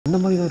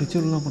இந்த மாதிரி தான்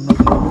ரிச்சுவல்லாம் பண்ணாங்க.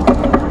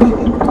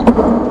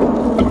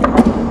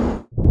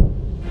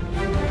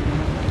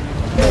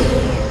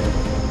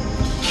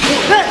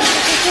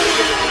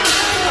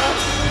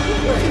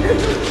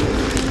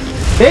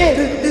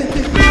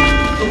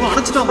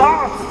 அடைச்சிட்டோம்.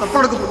 தப்பா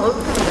நடக்க போகுது.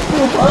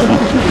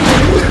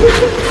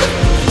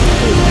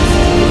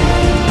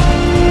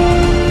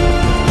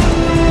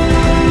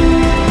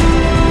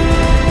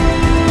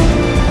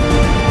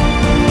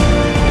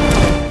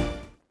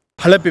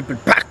 Hello people,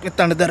 back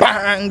with another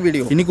bang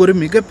video. இன்னைக்கு ஒரு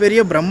மிகப்பெரிய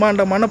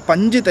பிரம்மாண்டமான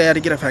பஞ்சு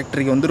தயாரிக்கிற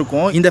ஃபேக்டரிக்கு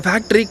வந்திருக்கோம். இந்த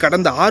ஃபேக்டரி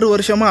கடந்த 6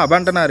 வருஷமா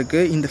அபண்டனா இருக்கு.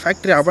 இந்த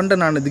ஃபேக்டரி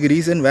அபண்டன் ஆனதுக்கு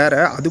ரீசன் வேற,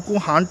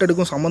 அதுக்கும்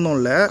ஹாண்டடுக்கும் சம்மந்தம்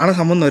இல்லை, ஆனால்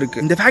சம்மந்தம்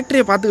இருக்கு. இந்த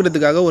ஃபேக்டரியை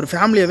பார்த்துக்கிறதுக்காக ஒரு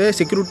ஃபேமிலியாவே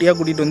செக்யூரிட்டியாக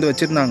கூட்டிட்டு வந்து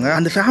வச்சிருந்தாங்க.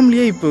 அந்த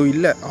ஃபேமிலியே இப்போ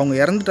இல்லை, அவங்க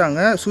இறந்துட்டாங்க,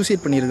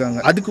 சூசைட் பண்ணியிருக்காங்க.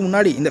 அதுக்கு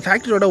முன்னாடி இந்த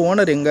ஃபேக்டரியோட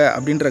ஓனர் எங்க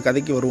அப்படின்ற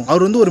கதைக்கு வரும்.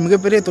 அவர் வந்து ஒரு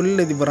மிகப்பெரிய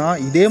தொழிலதிபரா,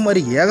 இதே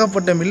மாதிரி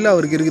ஏகப்பட்ட மில்லு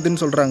அவருக்கு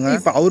இருக்குதுன்னு சொல்றாங்க.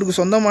 இப்போ அவருக்கு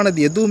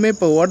சொந்தமானது எதுவுமே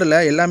இப்போ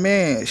ஓடல, எல்லாமே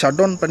ஷட்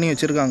டவுன் பண்ணி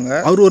வச்சிருக்காங்க.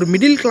 அவர் ஒரு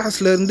மிடில்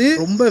கிளாஸ்ல இருந்து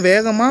ரொம்ப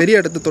வேகமா பெரிய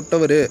இடத்து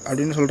தொட்டவர்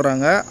அப்படின்னு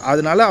சொல்றாங்க.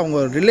 அதனால அவங்க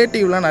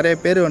ரிலேட்டிவ்லாம் நிறைய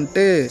பேர்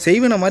வந்துட்டு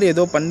செய்வன மாதிரி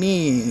ஏதோ பண்ணி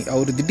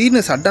அவர்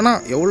திடீர்னு சடனா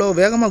எவ்வளவு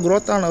வேகமா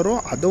குரோத் ஆனாரோ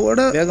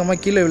அதோட வேகமா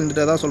கீழே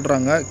விழுந்துட்டதா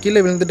சொல்றாங்க.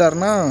 கீழே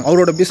விழுந்துட்டாருன்னா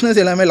அவரோட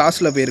பிசினஸ் எல்லாமே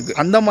லாஸ்ல போயிருக்கு.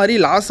 அந்த மாதிரி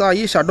லாஸ்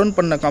ஆகி ஷட் டவுன்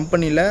பண்ண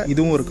கம்பெனில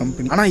இதுவும் ஒரு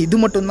கம்பெனி. ஆனா இது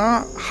மட்டும் தான்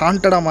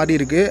ஹாண்டடா மாதிரி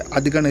இருக்கு.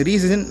 அதுக்கான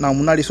ரீசன் நான்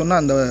முன்னாடி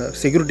சொன்ன அந்த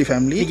செக்யூரிட்டி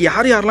ஃபேமிலி.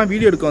 யார் யாரெல்லாம்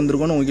வீடியோ எடுக்க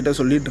வந்திருக்கோன்னு உங்ககிட்ட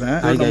சொல்லிடுறேன்.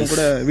 நம்ம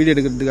கூட வீடியோ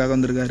எடுக்கிறதுக்காக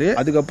வந்திருக்காரு.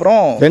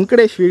 அதுக்கப்புறம்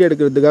வெங்கடேஷ் வீடியோ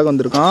எடுக்கிறதுக்காக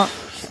வந்திருக்கான்.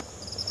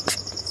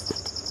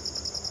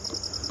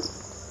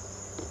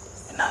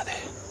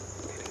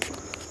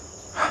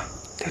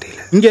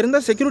 இங்க இருந்த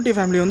செக்யூரிட்டி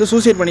ஃபேமிலி வந்து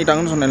சூசைட்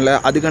பண்ணிட்டாங்கன்னு சொன்னேன்ல,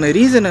 அதுக்கான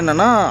ரீசன்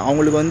என்னன்னா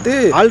அவங்களுக்கு வந்து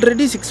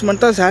ஆல்ரெடி 6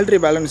 மந்த்தா சேலரி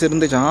பேலன்ஸ்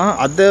இருந்துச்சான்.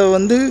 அதை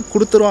வந்து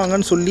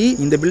கொடுத்துருவாங்கன்னு சொல்லி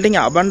இந்த பில்டிங்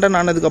அபண்டன்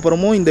ஆனதுக்கு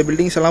அப்புறமும் இந்த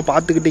பில்டிங்ஸ் எல்லாம்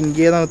பார்த்துக்கிட்டு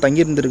இங்கேயே தான்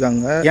தங்கி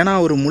இருந்திருக்காங்க. ஏன்னா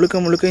ஒரு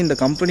முழுக்க இந்த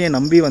கம்பெனியை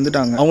நம்பி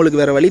வந்துட்டாங்க.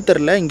 அவங்களுக்கு வேற வழி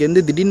தரல. இங்க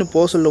இருந்து திடீர்னு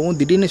போக சொல்லவும்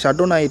திடீர்னு ஷட்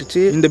டவுன்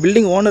ஆயிடுச்சு. இந்த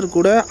பில்டிங் ஓனர்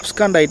கூட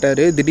அப்ஸ்காண்ட்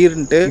ஆயிட்டாரு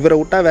திடீர்னு. இவரை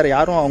விட்டா வேற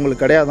யாரும்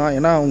அவங்களுக்கு கிடையாதான்.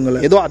 ஏன்னா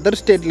அவங்க ஏதோ அதர்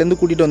ஸ்டேட்ல இருந்து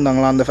கூட்டிட்டு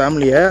வந்தாங்களா அந்த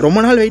ஃபேமிலியை.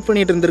 ரொம்ப நாள் வெயிட்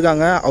பண்ணிட்டு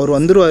இருந்திருக்காங்க. அவர்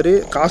வந்துருவாரு,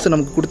 காசு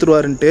நமக்கு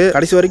கொடுத்துருவாருன்ட்டு.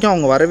 கடைசி வரைக்கும்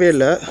அவங்க வரவே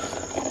இல்லை.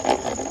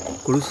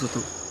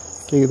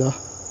 கேக்குதா?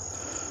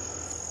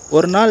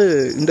 ஒரு நாள்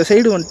இந்த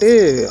சைடு வந்துட்டு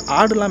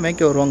ஆடுலாம்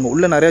மேய்க்க வருவாங்க.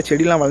 உள்ள நிறைய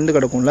செடிலாம் வளர்ந்து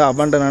கிடக்கும்ல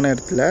அபண்டனான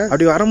இடத்துல.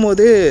 அப்படி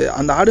வரும்போது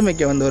அந்த ஆடு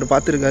மேய்க்க வந்தவர்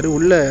பார்த்துருக்காரு.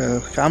 உள்ள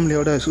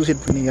ஃபேமிலியோட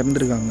சூசைட் பண்ணி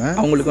இறந்துருக்காங்க.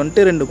 அவங்களுக்கு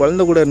வந்துட்டு 2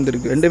 குழந்தை கூட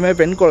இருந்திருக்கு. 2மே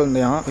பெண்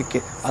குழந்தையாம்.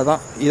 ஓகே,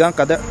 இதான்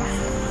கதை.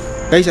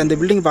 கைஸ், அந்த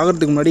பில்டிங்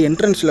பார்க்குறதுக்கு முன்னாடி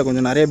என்ட்ரன்ஸில்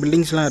கொஞ்சம் நிறைய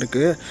பில்டிங்ஸ்லாம்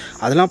இருக்குது.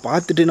 அதெல்லாம்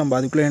பார்த்துட்டு நம்ம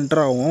அதுக்குள்ளே என்டர்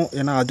ஆகும்.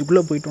 ஏன்னா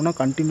அதுக்குள்ளே போயிட்டோம்னா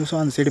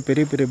கண்டினியூஸாக அந்த சைடு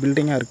பெரிய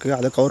பில்டிங்காக இருக்குது.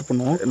 அதை கவர்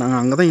பண்ணுவோம். நாங்கள்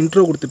அங்கே தான்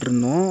இன்ட்ரோ கொடுத்துட்டு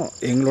இருந்தோம்.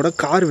 எங்களோட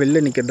கார்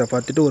வெளில நிற்கிறத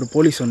பார்த்துட்டு ஒரு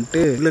போலீஸ்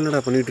வந்துட்டு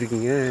என்னடா பண்ணிட்டு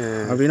இருக்கீங்க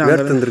அப்படின்னு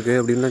இருந்திருக்கு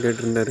அப்படின்னு தான்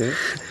கேட்டிருந்தாரு.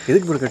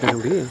 எதுக்கு போய் கேட்டேன்,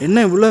 அப்படி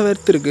என்ன இவ்வளோ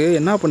வேர்த்து இருக்குது,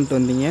 என்ன பண்ணிட்டு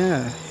வந்தீங்க,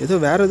 ஏதோ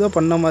வேறு ஏதோ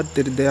பண்ண மாதிரி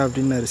தெரியுது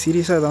அப்படின்னாரு.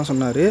 சீரியஸாக தான்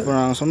சொன்னார். இப்போ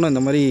நான் சொன்னேன்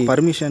இந்த மாதிரி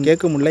பர்மிஷன்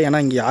கேட்க முடியல,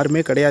 ஏன்னா இங்கே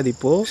யாருமே கிடையாது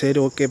இப்போது.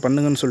 சரி ஓகே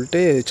பண்ணுங்கன்னு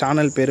சொல்லிட்டு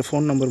சேனல் பேர்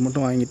ஃபோன் நம்பர் மட்டும்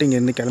வாங்கிட்டு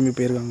இங்கேருந்து கிளம்பி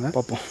போயிருக்காங்க.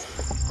 பார்ப்போம்.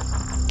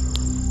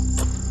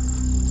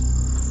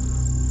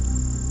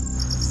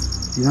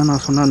 இதான்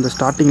நான் சொன்ன அந்த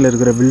ஸ்டார்டிங்கில்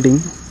இருக்கிற பில்டிங்.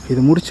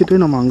 இது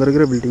முடிச்சுட்டு நம்ம அங்கே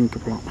இருக்கிற பில்டிங்க்கு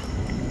போகலாம்.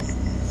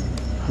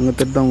 அங்கே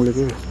தெரியுதா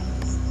உங்களுக்கு?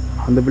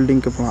 அந்த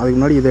பில்டிங்க்கு போகலாம். அதுக்கு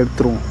முன்னாடி இதை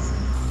எடுத்துருவோம்.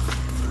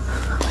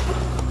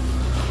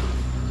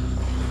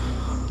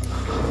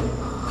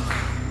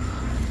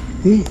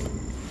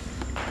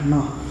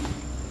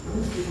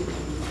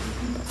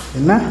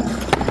 என்ன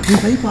நீ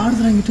பைப்பு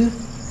ஆடுறாங்கிட்டு?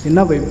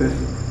 என்ன பைப்பு?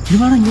 நீ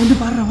வாடா, இங்கே வந்து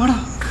பாடுற, வாடா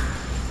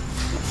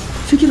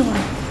சீக்கிரம்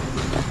வாடா.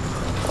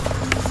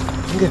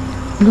 இங்கே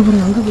பாரு,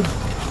 அங்கே பாரு,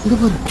 இங்கே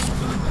பாரு.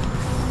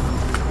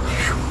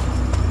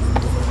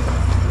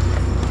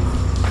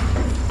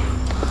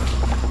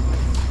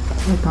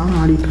 தானே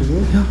ஆடிட்டு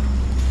இருக்கு.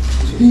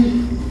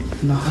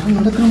 நான்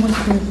நடக்கிற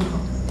மாதிரி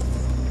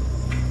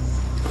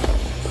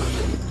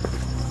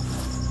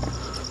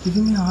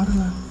இதுவுமே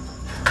ஆடுங்க.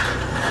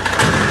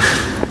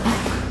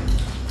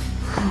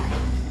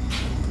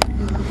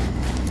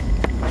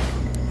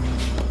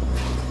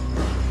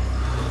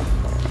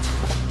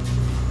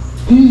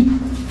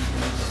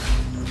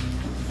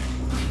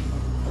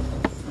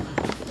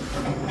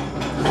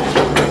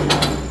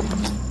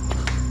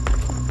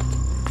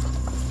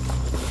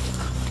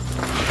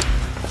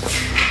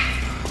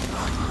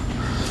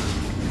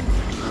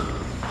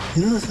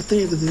 என்ன சத்தம்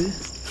கேட்குது?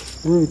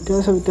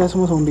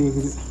 வித்தியாசமாக சவுண்டு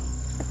கேட்குது.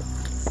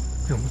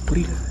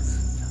 புரியல,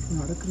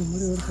 நடக்கிற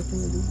மாதிரி ஒரு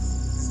சத்தம் கேட்குது.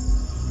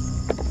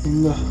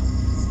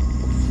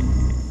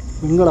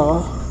 எங்கடா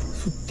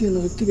சுற்றி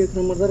என்னை சுற்றி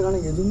கேட்குற மாதிரி தான்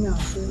இருக்கான. எதுவுமே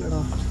ஆசை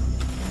இல்லைடா.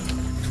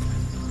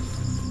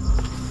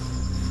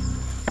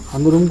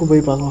 அந்த ரூமுக்கு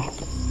போய் பார்க்கலாம்.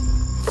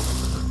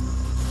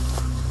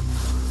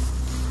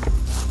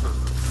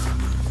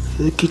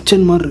 இது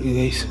கிச்சன் மாதிரி இருக்குது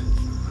கைஸ்.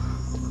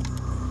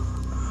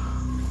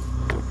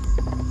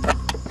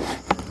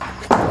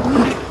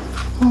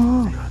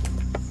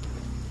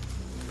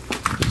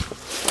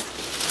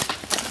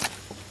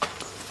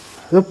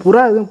 ஏதோ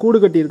புறா எதுவும் கூடு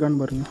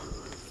கட்டியிருக்கான்னு பாருங்க.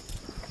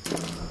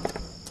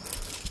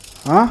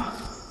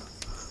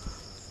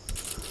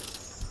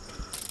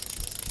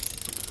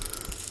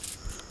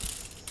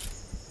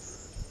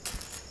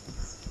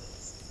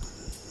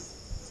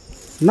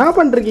 என்ன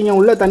பண்ணிருக்கீங்க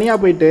உள்ளே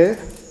தனியாக போயிட்டு?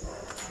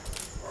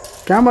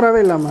 கேமராவே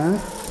இல்லாமல்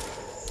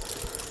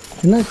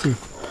என்னாச்சு?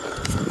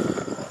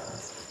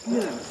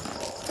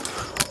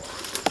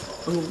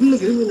 அங்கே உள்ள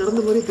கிளம்பி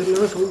நடந்த மாதிரி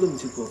தெரியல, சவுண்ட்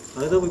வந்துச்சு. இப்போ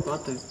அதுதான் போய்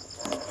பார்த்தேன்,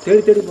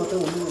 தேடி தேடி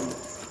பார்த்தேன். ஒன்றும்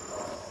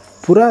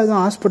புறா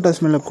எதுவும்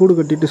ஹாஸ்பிட்டல்ஸ் மேலே கூடு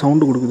கட்டிட்டு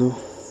சவுண்டு கொடுக்குது.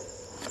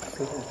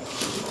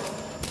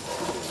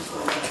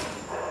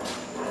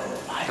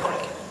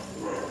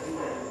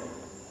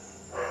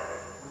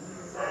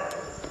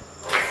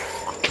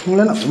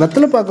 உங்களை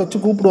வெத்தலை பார்க்க வச்சு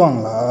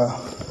கூப்பிடுவாங்களா?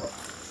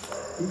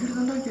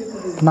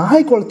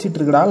 நாய் குலைச்சிட்டு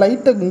இருக்குடா.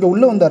 லைட்டை இங்கே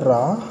உள்ளே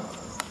வந்துடுறா.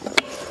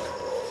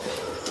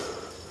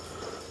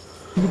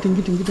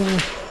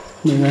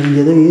 நீங்கள்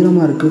இங்கே ஏதோ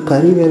ஈரமாக இருக்குது,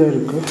 கறி வேறு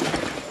இருக்குது.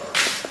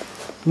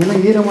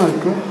 இங்கெல்லாம் ஈரமாக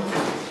இருக்குது.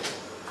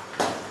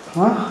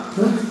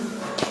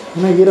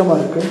 என்ன ஈரமாக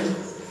இருக்குது?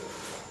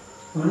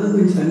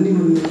 தண்ணி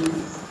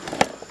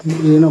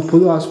ஏன்னா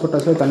புது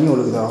ஹாஸ்பிட்டல்ஸில் தண்ணி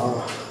ஒழுகுதா?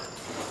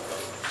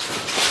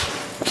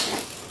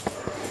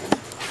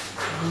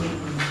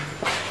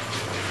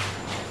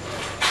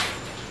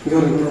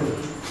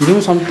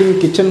 இதுவும் சம்திங்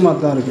கிச்சன்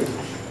மாதிரி தான் இருக்குது.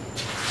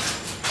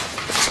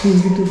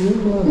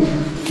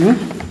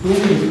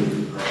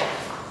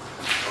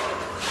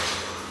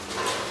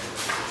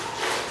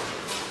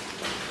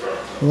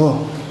 ஓ,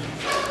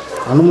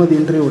 அனுமதி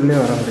இன்றி உள்ளே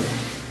வராது.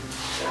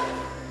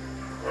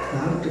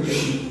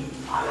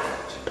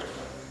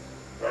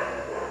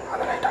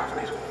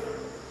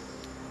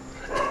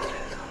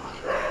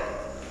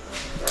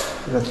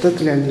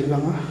 ரத்தத்தில்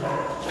எழுதிருக்காங்க.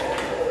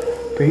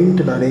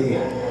 பெயிண்ட்டுடாடே.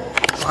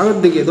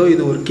 பார்க்கறதுக்கு ஏதோ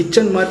இது ஒரு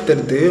கிச்சன் மாதிரி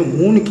தெரியுது.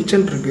 3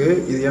 கிச்சன் இருக்குது.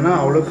 இது ஏன்னா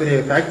அவ்வளோ பெரிய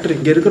ஃபேக்ட்ரி.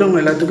 இங்கே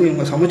இருக்கிறவங்க எல்லாத்துக்கும்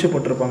இவங்க சமைச்சு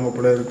போட்டிருப்பாங்க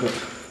போல இருக்குது.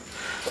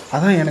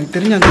 அதான் எனக்கு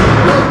தெரிஞ்ச அந்த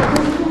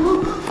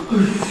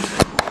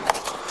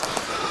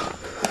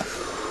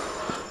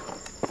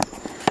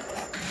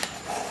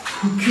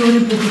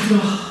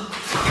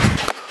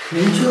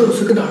ஒரு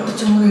செகண்ட்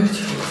அடிச்ச மாதிரி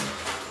ஆயிடுச்சு.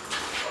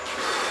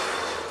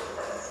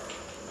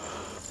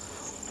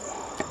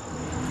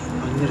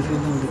 அந்த இடத்துல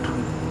தான் வந்துட்டு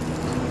இருக்கு.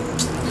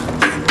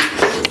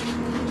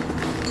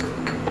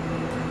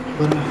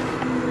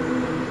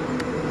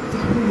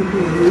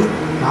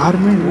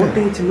 யாருமே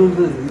ஓட்டையை சின்ன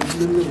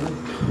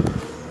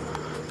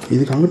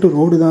இதுக்கு அங்கிட்டு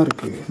ரோடு தான்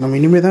இருக்குது. நம்ம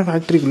இனிமேல் தான்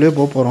ஃபேக்ட்ரிக்குள்ளே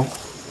போக போகிறோம்.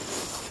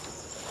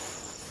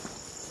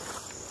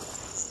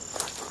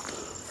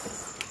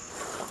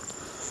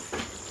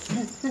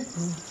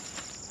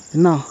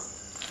 என்ன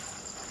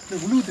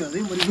விழுகுது?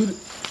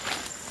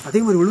 அதே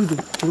மாதிரி விழுகுது.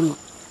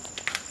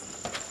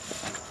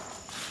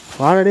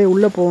 வாடடே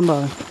உள்ளே போகண்டா.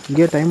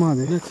 இங்கே டைம்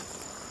ஆகுது.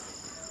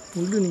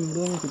 உள்ள நீங்கள்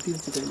விடுவாங்க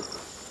கத்திடுச்சு கையில்.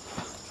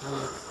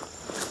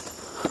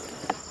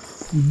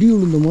 இடி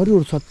விழுந்த மாதிரி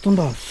ஒரு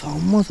சத்தம்டா,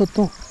 செம்ம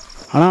சத்தம்.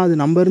 ஆனால் அது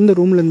நம்ம இருந்த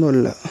ரூம்லேருந்தும்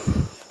இல்லை.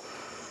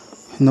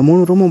 இந்த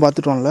 3 ரூமும்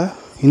பார்த்துட்டோம்ல,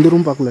 இந்த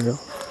ரூம் பார்க்கலையோ?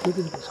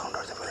 சவுண்ட்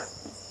வருது பாரு.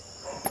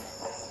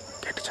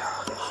 கேட்டுச்சா?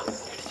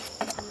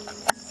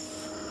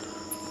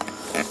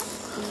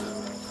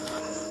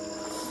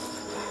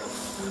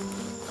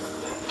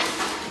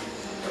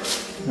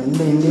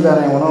 எந்த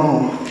ஹிந்திக்காரன் எவனும்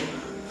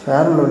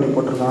ஃபேர் லவ்லி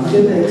போட்டிருக்கான்.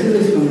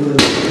 எக்ஸசைஸ்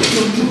பண்ணுறது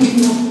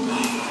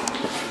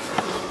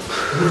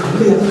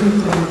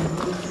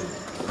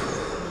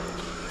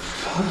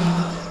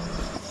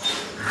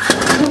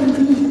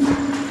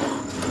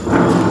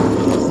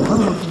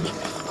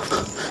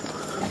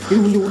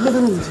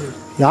உள்ளதானே இருந்துச்சு.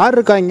 யார்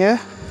இருக்கா இங்கே?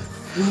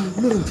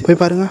 போய்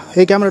பாருங்க.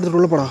 ஏய், கேமரா எடுத்துகிட்டு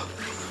உள்ள போடா.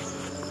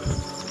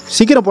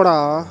 சீக்கிரம் போடா.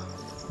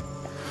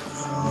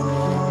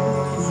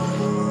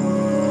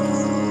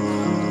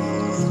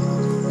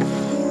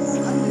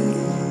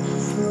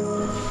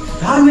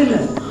 யாருமே இல்லை.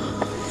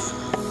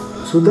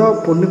 சுதா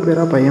பொண்ணு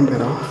பேரா பையன்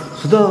பேரா?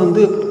 சுதா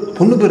வந்து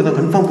பொண்ணு பேர் தான்,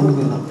 கன்ஃபார்ம் பொண்ணு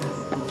பேர் தான்.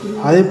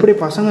 அது எப்படி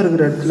பசங்க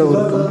இருக்கிற இடத்துல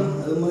ஒரு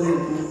அது மாதிரி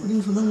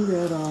இப்படின்னு சொல்ல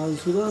முடியாது. அது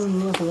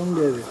சுதான்னு சொல்ல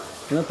முடியாது.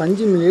 ஏன்னா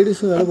 5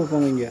 லேடிஸும் வேலை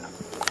பார்ப்பாங்க இங்கே.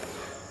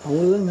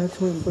 அவங்களுக்கு தான்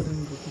மேக்ஸிமம்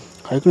இம்பார்ட்டன்ட் இருக்கும்.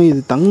 அதுக்குன்னு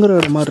இது தங்குற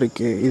இடம் மாதிரி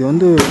இருக்குது. இது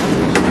வந்து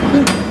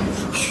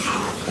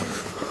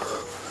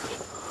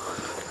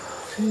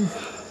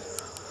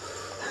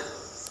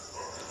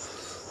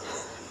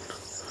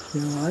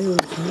என் வாய்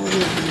ஒரு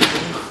சும்மாவே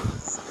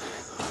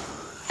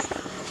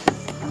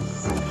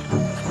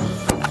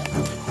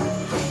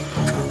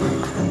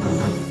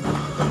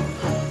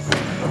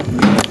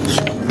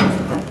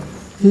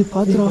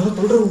பார்த்துடா.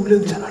 சொல்கிற உள்ளே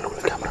ஜன்னல்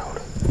உள்ள கேமராவோட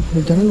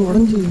ஜன்னல்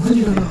உடஞ்சி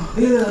சரிடா.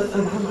 சரியா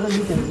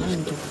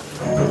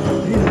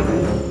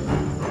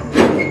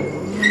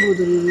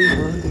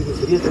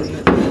தெரியல.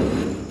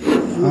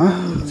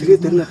 சரியா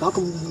தெரியல.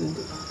 பார்க்க முடியாது.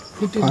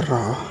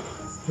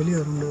 வெளியே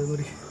வர முடியாது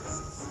மாதிரி.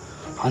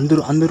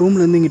 அந்த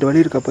ரூம்லேருந்து இங்கிட்ட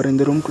வெளியே இருக்கா பாரு.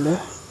 இந்த ரூம்குள்ளே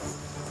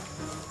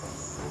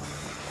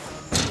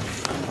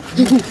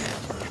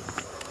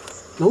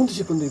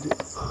நவுந்துச்சு பண்ண இது.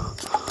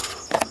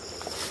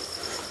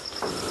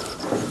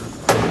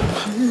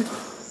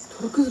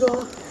 துறக்குதுடா.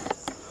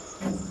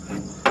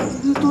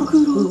 இது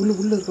துறக்குதுடா.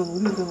 உள்ள இருக்காங்க.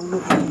 உள்ள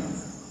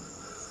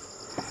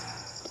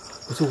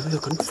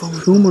கன்ஃபார்ம்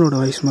ஹியூமனோட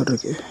வாய்ஸ் மாதிரி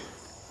இருக்கு.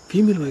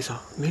 ஃபீமேல் வாய்ஸா?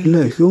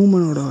 இல்லை,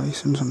 ஹியூமனோட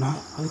வாய்ஸ்ன்னு சொன்னா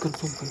அது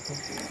கன்ஃபார்ம்.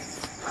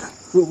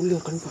 உள்ள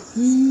கன்ஃபார்ம்.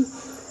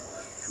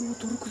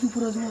 துறக்குது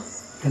போறாதுமா.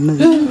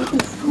 என்னது?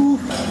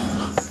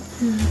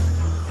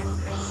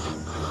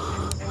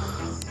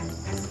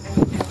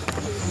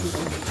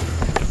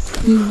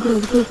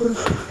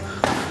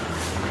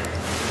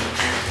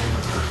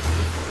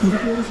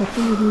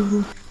 சத்தம்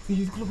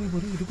இதுக்குள்ள போய்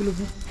பாரு.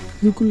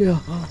 இதுக்குள்ளயா?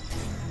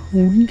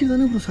 இங்கே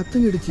தானே ப்ரோ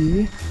சத்தம் கேட்டுச்சு.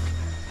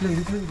 இல்லை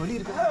இதுக்குள்ள வழி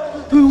இருக்கு.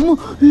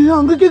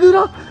 அங்கே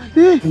கேட்குதுடா.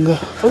 எங்க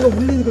அங்கே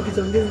உள்ளே இது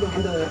கட்டிச்சு. அங்கே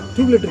அந்த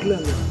டியூப்லைட் இருக்குல்ல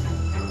அங்கே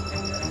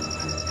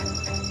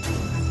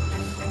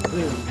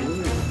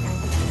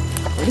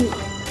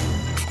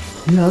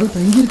யாரும்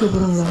தங்கி இருக்க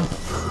போகிறாங்களா?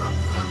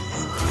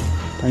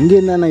 தங்கி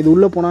இருந்தா இது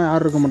உள்ளே போனால்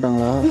யாரும் இருக்க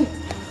மாட்டாங்களா?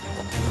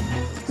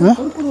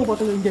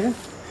 பார்த்தோம் இங்கே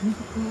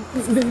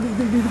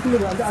இதுக்குள்ள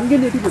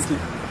அங்கேருந்து எட்டி போச்சு.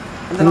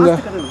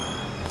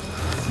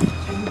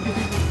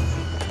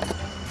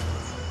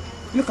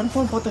 இல்லை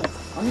கன்ஃபார்ம் பார்த்தேன்.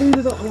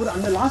 அங்கேருந்து தான் ஒரு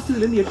அந்த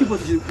லாஸ்ட்லேருந்து எட்டி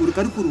போச்சு. ஒரு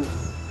கருப்பு உருவம்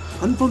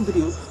கன்ஃபார்ம்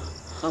தெரியும்.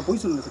 நான்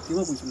போய் சொல்லலை,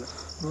 சத்தியமாக போய் சொல்லலை.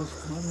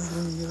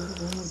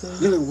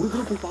 இல்லை ஒரு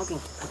தடவை போய்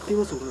பார்க்கலாம்,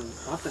 சத்தியமாக சொல்கிறேன்.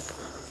 பார்த்தேன்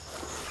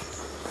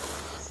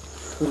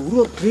ஒரு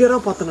உருவம்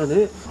கிளியராக பார்த்தேன் நான்.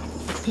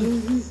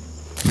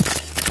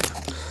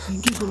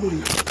 எங்கே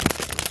சொல்லுறீங்க?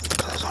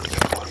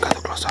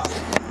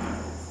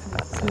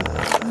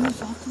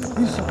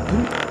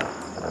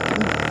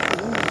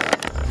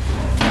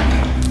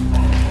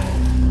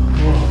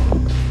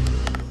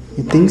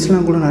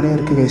 திங்ஸ்லாம் கூட நிறையா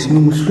இருக்குது கைஸ்.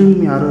 இன்னும் முஸ்லீம்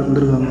யாரும்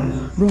இருந்திருக்காங்க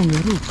ப்ரோ. அங்கே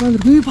யாரும்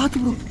உட்காந்துருக்கு. பார்த்து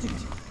ப்ரோ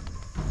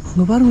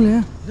அங்கே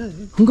பாருங்களேன்.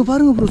 அங்கே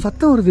பாருங்க ப்ரோ,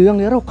 சத்தம் வருது.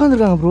 அங்கே யாரும்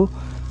உட்காந்துருக்காங்க ப்ரோ.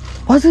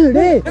 பாசு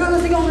டே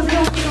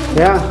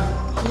ஏன்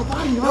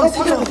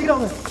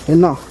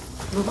என்ன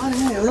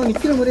பாருங்க எவ்வளோ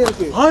நிற்கிற மாதிரியே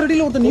இருக்கு. 6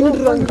 அடியில் ஒருத்தர்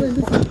நின்றுருக்காங்க.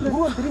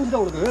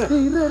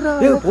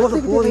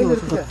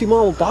 சத்தியமா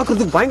அவன்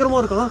பார்க்கறதுக்கு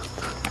பயங்கரமா இருக்கான்.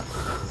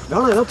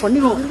 வேணாம் ஏதாவது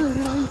பண்ணிடுவோம்.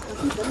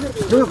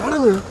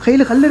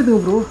 கையில் கல்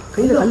எடுத்துங்க ப்ரோ.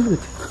 கையில் கல்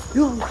வச்சு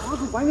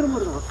பயங்கரமா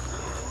இருக்கான்.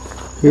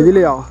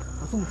 எதுலையா?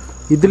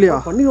 இதுலையா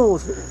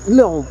பண்ணிடுவோம்.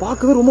 இல்லை அவன்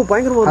பார்க்கவே ரொம்ப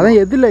பயங்கரமா. அதான்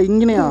எதுல?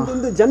 இங்கனையா?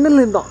 இந்த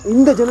ஜன்னல்ல இருந்தான்.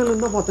 இந்த ஜன்னல்ல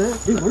இருந்தா பார்த்தேன்.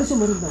 மனுஷன்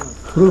மாதிரி இருந்தாங்க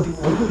ப்ரோ.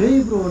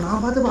 ப்ரோ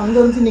நான் பார்த்தப்ப அங்கே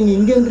வந்து நீங்கள்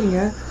இங்கேன்றீங்க.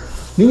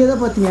 நீங்கள்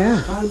தான் பார்த்தீங்க.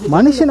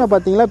 மனுஷனை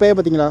பார்த்தீங்களா பேய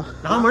பார்த்தீங்களா?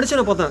 நான்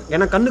மனுஷனை பார்த்தேன்.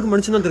 எனக்கு கண்ணுக்கு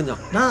மனுஷன் தான்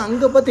தெரிஞ்சான். நான்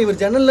அங்கே பார்த்தேன். இவர்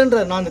ஜன்னல்ன்ற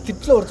நான் அந்த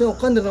திட்டில் ஒருத்தன்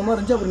உட்காந்துருந்த மாதிரி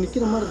இருந்துச்சு. அப்புறம்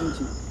நிற்கிற மாதிரி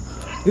இருந்துச்சு.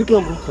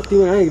 இருக்கலாம் ப்ரோ,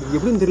 சத்தியமா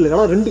எப்படின்னு தெரியல.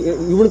 ஏன்னா ரெண்டு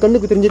இவனுக்கு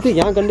கண்ணுக்கு தெரிஞ்சது,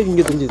 என் கண்ணுக்கு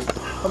இங்கே தெரிஞ்சது.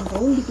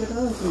 சவுண்டு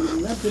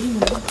கேட்டால்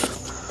தெரியும்.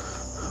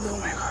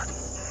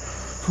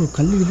 ப்ரோ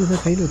கல்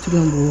தான் கையில்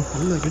வச்சுக்கலாம் ப்ரோ.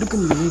 கல்லை எடுக்க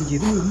முடியல. இங்கே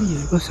எதுவும் இல்லையே.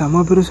 இப்போ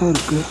செம பெருசாக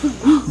இருக்குது.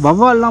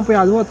 வவ்வால்லாம்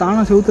போய் அதுவாக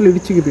தானாக செவுத்தில்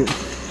இடிச்சுக்குது.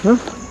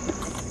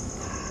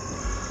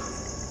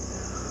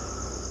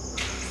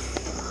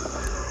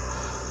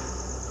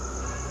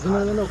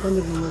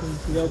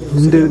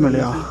 இந்த இது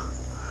மேலையா?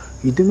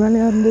 இது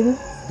மேலேயா இருந்தது?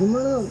 இது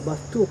மேலே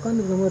ஃபஸ்ட்டு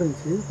உட்காந்துருக்க மாதிரி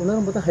இருந்துச்சு. கொஞ்ச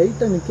நேரம் பார்த்தா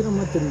ஹைட்டாக நிற்கிற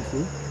மாதிரி தெரிஞ்சிச்சு.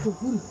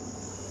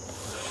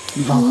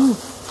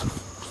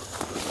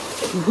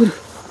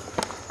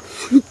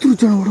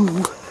 இழுத்துருச்சான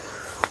உடம்பு.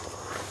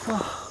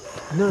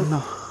 என்ன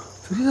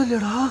சரியா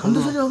இல்லையாடா? அந்த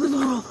சைடு அவிழ்ந்து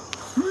போகிறோம்.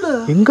 இல்லை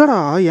எங்கடா?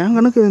 என்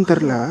கணக்கு எதுவும்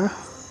தெரில.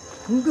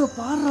 அங்கே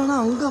பாடுறானா?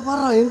 அங்கே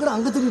பாடுறா. எங்கடா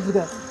அங்கே தெரிவிட்டு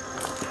இருக்க?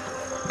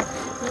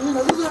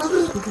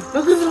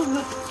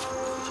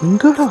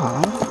 எங்கடா?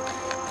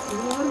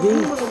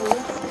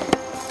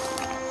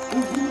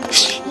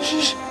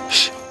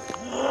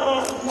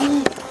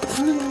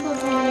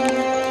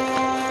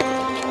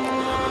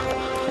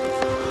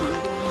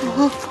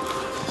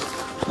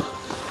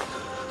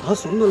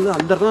 நான் சொன்னல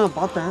அந்த இடத்துல நான்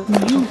பார்த்தேன்.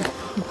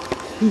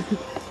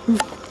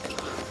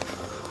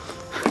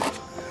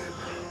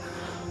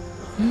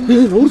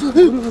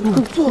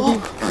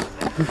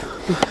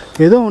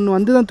 ஏதோ ஒன்று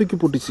வந்து தான் தூக்கி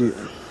போட்டுச்சு.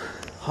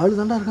 ஆளு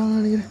தாண்டா இருக்காங்கன்னு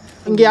நினைக்கிறேன்.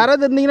 இங்கே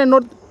யாராவது இருந்தீங்கன்னா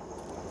இன்னொரு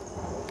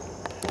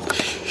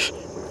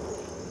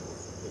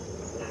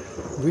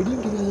வெடி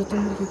அடிக்கிற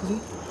சத்தம் மாதிரி கேட்குது.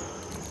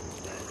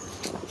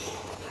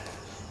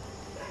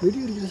 வெடி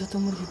அடிக்கிற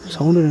சத்தம் மாதிரி கேட்குது.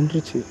 சவுண்டு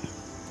நின்றுச்சு.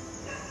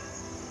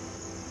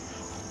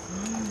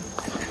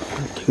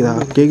 கேக்குதா?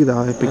 கேக்குதா?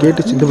 இப்போ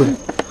கேட்டுச்சு. இந்த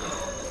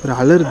ஒரு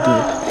அலருது.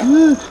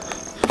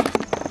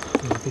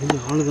 தெரிஞ்ச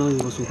ஆளு தான்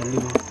இது வசூல்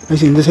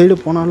கண்டிப்பாக. இந்த சைடு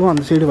போனாலும்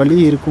அந்த சைடு வழி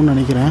இருக்கும்னு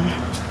நினைக்கிறேன்.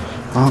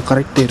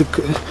 கரெக்ட்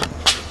இருக்கு.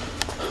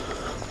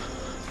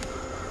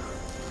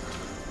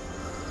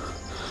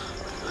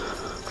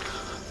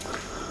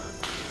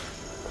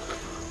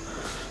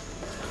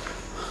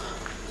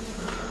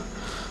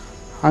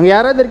 அங்கே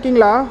யாராவது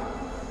இருக்கீங்களா?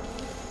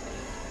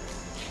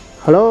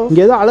 ஹலோ,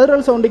 இங்கே ஏதோ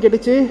அலறல் சவுண்டு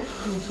கேட்டுச்சு.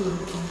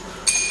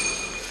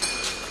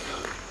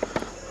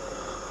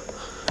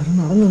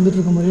 நடந்து வந்துட்டு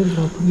இருக்க மாதிரியே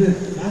இருக்கு.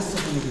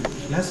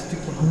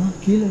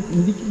 கீழே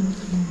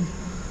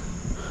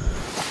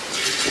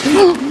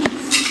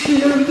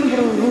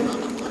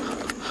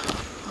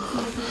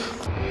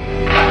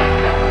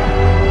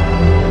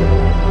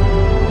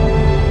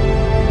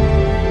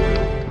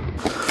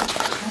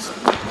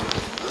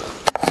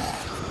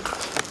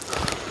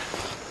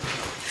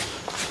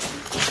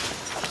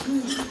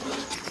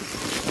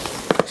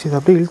இது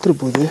அப்படியே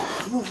இழுத்துட்டு போகுது.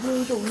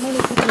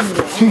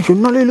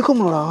 என்னாலே இழுக்க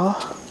முடியலா?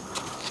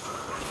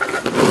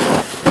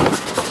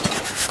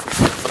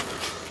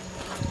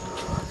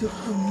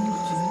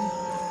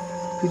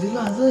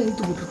 இதெல்லாம் அதான்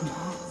இழுத்து போட்டுருக்குமா?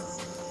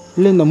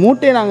 இல்லை இந்த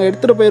மூட்டையை நாங்கள்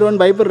எடுத்துகிட்டு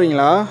போயிடுவோன்னு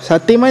பயப்படுறீங்களா?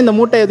 சத்தியமாக இந்த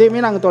மூட்டை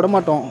எதையுமே நாங்கள் தொட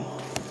மாட்டோம்.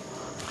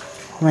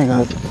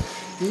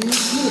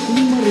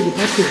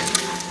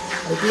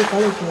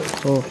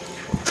 ஓ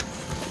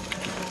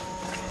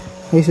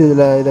ஐஸ்,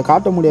 இதில் இதை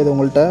காட்ட முடியாது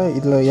உங்கள்கிட்ட.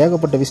 இதில்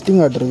ஏகப்பட்ட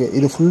விசிட்டிங் கார்டு இருக்குது.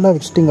 இது ஃபுல்லாக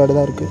விசிட்டிங் கார்டு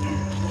தான் இருக்குது.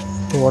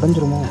 இப்போ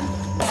உடஞ்சிருமோ?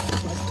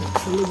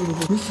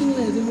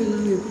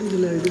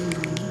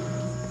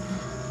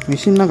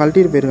 மிஷின்லாம்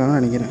கழட்டிட்டு போயிருக்காங்கன்னு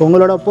நினைக்கிறேன்.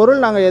 உங்களோட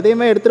பொருள் நாங்கள்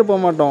எதையுமே எடுத்துகிட்டு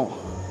போக மாட்டோம்.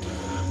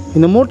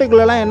 இந்த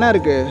மூட்டைக்குள்ளெல்லாம் என்ன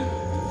இருக்குது?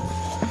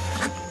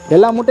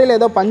 எல்லா மூட்டையில்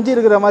ஏதோ பஞ்சு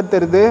இருக்கிற மாதிரி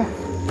தெரியுது.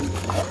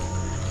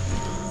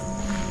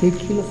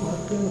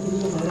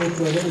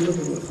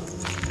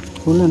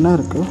 உள்ள என்ன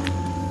இருக்குது?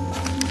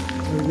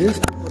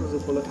 வேஸ்ட் போகிறது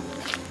போல்.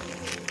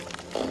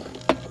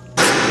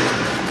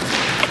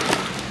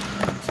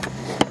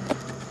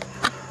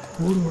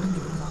 ஊர் உடஞ்சி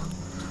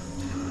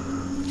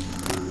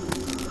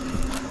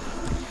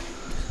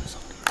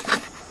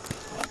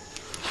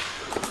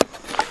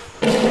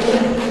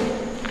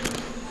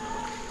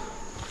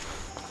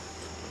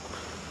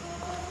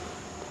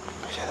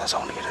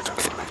சவுண்ட் கேட்டு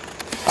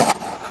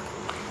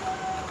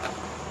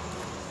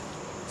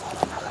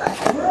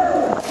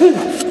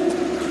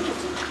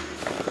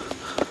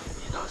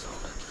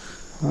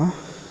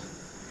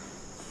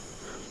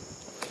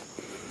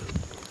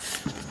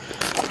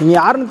நீங்கள்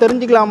யாருன்னு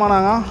தெரிஞ்சுக்கலாமா?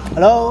 நாங்கள்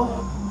ஹலோ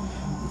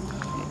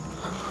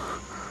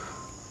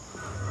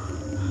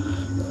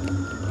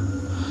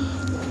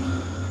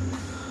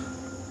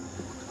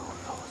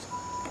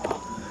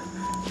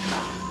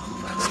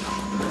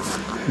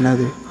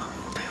என்னது?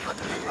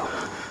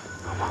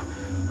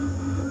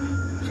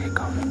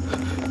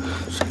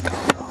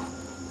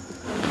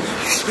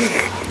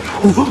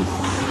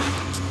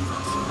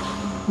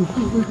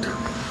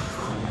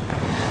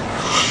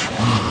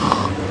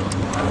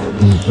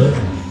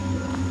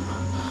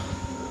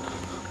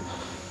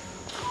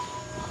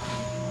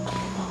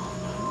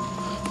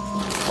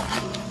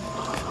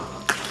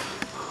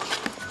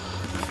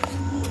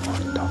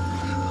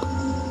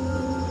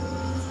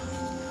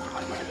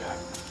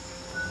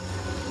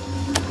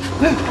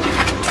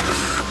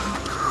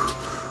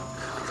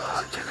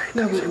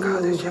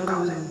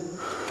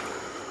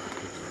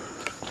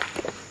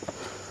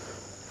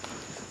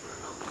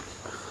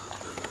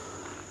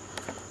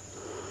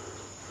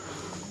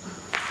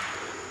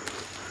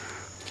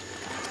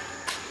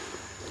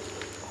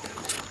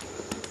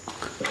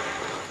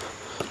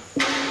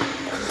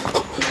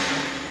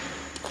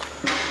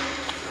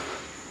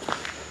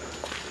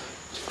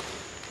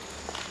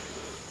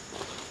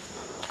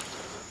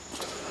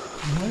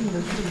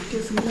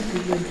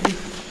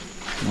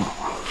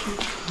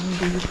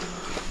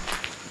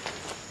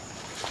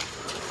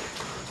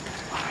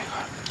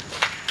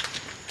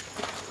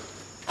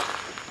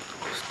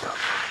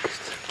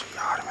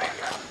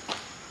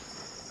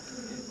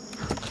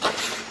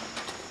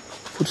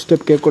 ஃபுட்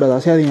ஸ்டெப் கேட்கக்கூடாது,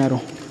 அசையாதீங்க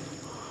யாரும்.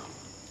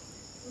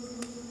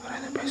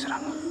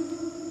 பேசுகிறாங்க.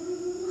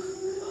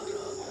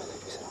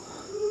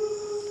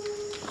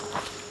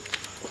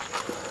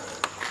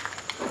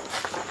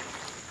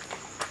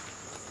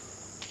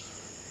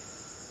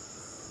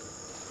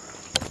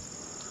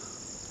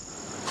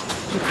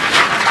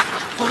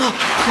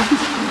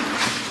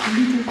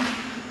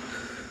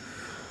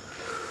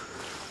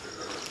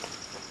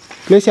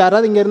 ப்ளீஸ்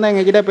யாராவது இங்கே இருந்தால்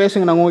எங்ககிட்ட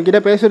பேசுங்க. நாங்கள் உங்ககிட்ட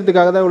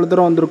பேசுகிறதுக்காக தான் இவ்வளோ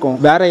தூரம் வந்திருக்கோம்.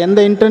 வேறு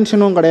எந்த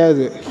இன்டென்ஷனும்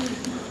கிடையாது.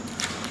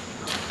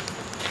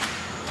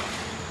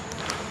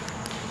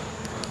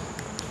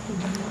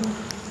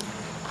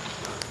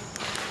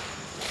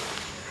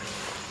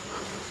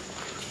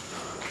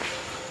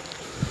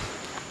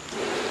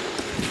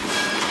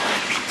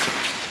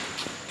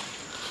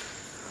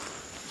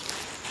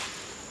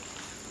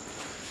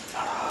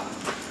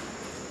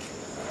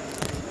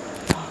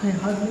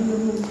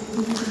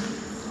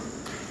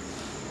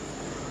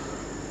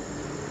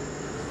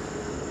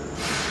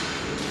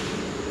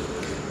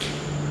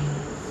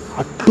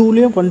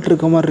 அட்டூலையும் பண்ணிட்டு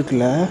இருக்க மாதிரி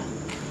இருக்குல்ல.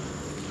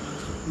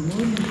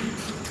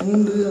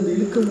 சவுண்டு அந்த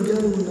இழுக்க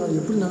முடியாது,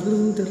 எப்படி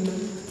நகருதுன்னு தெரியல.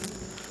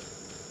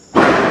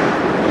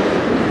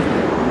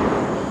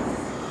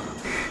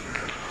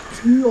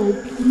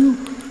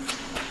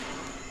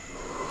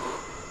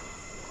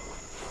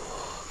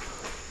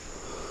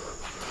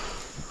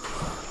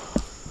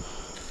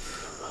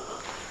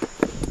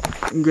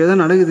 இங்கே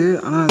தான் நடக்குது,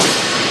 ஆனால்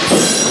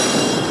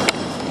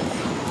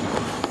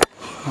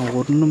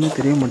ஒன்றுமே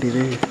தெரிய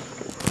மாட்டேங்குது.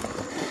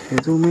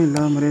 எதுவுமே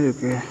இல்லாத மாதிரியே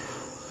இருக்கு.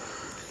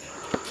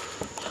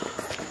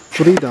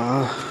 புரியுதா?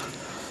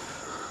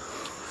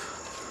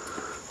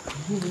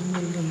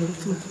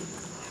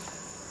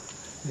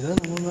 ஏதாவது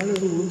நம்ம மேலே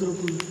எதுவும் விழுந்துட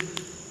போகுது.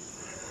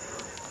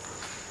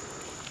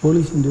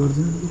 போலீஸ் வண்டி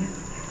வருது.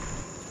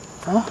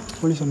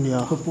 போலீஸ் வண்டியா?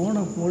 இப்போ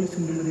போனால் போலீஸ்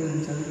வண்டி மாதிரியா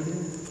இருந்துச்சு. அது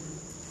கிடையாது,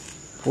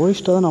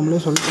 போலீஸ்கிட்ட தான்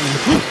நம்மளே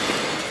சொல்லிட்டோம்.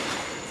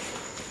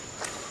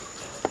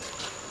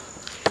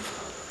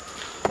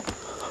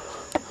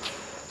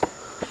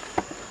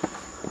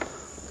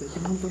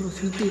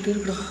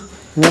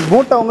 இந்த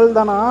மூட்டை உங்களுக்கு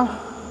தானா?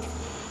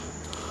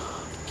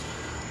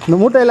 இந்த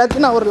மூட்டை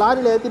எல்லாத்தையும் நான் ஒரு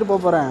லாரியில் ஏற்றிட்டு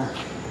போகிறேன்.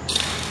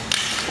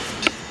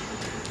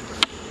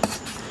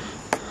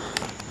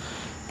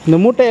 இந்த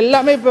மூட்டை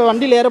எல்லாமே இப்போ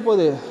வண்டியில்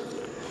ஏறப்போகுது.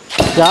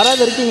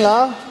 யாராவது இருக்கீங்களா?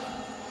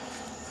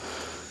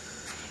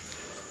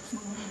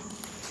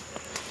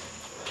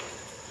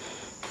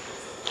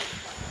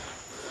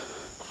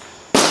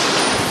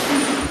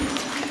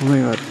 Oh my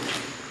god.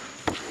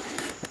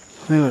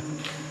 Oh my god.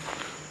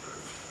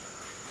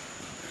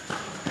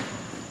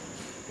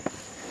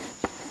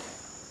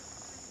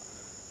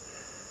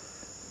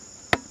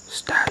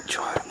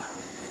 Statue.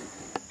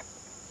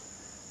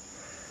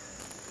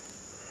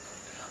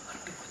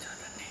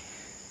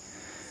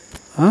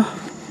 Huh?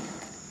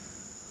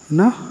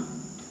 No?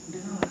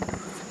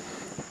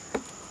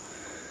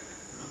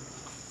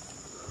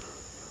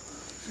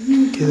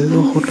 ஏதோ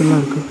ஹோட்டலாக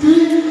இருக்கு.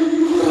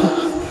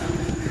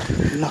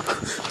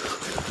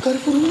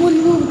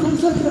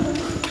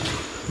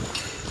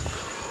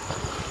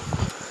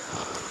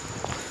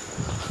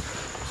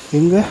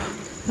 எங்க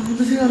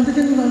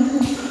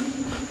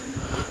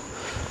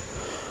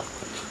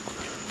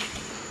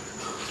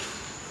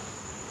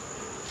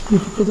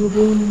பக்கத்தில்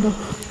போகணும்டா.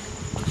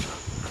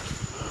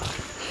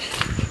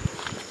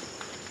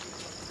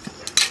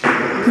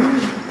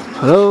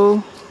 ஹலோ,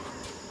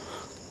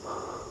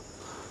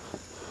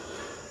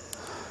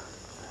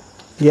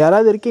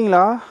 யாராவது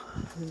இருக்கீங்களா?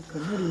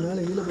 கண்ணாடி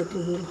மேலே கீழே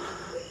பட்டுறது.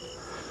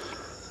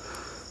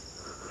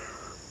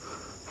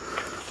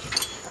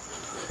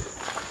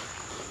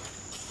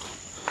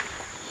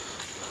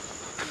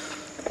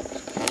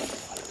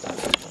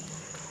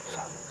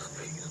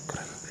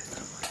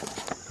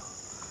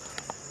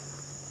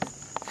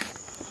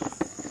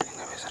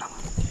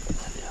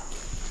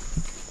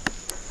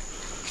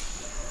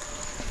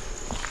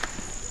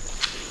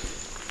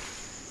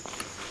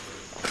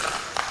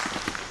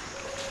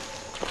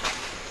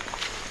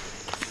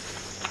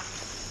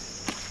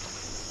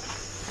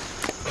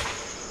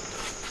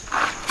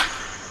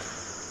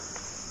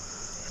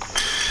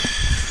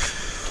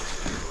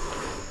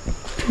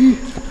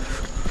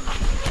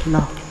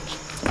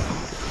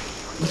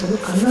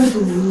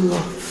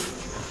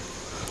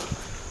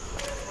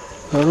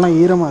 அதெல்லாம்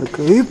ஈரமா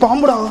இருக்கு.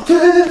 பாம்புடா,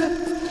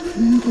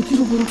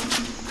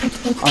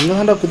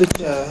 அங்கதான்டா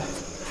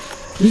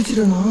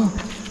குதிச்சிடனா?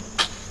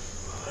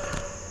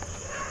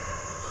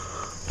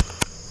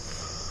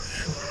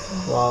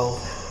 வாவ்,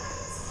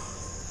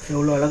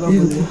 எவ்வளோ அழகா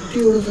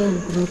குட்டியோட தான்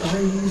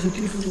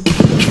சுத்திட்டு.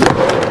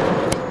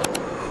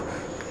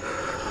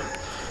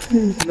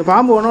 இந்த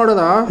பாம்பு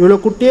உன்னோடதா? இவ்வளோ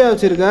குட்டியாக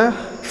வச்சுருக்க?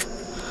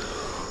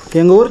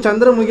 எங்கள் ஊர்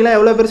சந்திரமுகிலாம்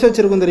எவ்வளோ பெருசாக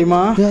வச்சுருக்கோம்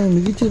தெரியுமா?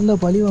 மிதிச்சிருந்தா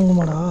பழி வாங்க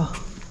மாடா.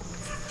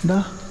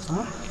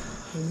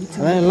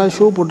 அதான் எல்லாம்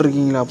ஷூ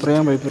போட்டிருக்கீங்களா, அப்புறம்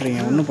ஏன்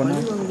பயப்படுறீங்க? ஒன்றும் பண்ண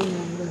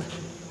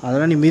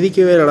அதெல்லாம் நீ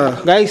மிதிக்கவே இல்லைடா.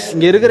 கைஸ்,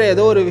 இங்கே இருக்கிற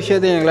ஏதோ ஒரு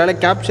விஷயத்தை எங்களால்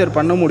கேப்சர்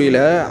பண்ண முடியல.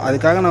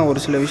 அதுக்காக நான் ஒரு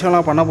சில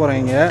விஷயம்லாம் பண்ண போகிறேன்.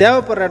 இங்கே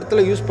தேவைப்படுற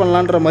இடத்துல யூஸ்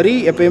பண்ணலான்ற மாதிரி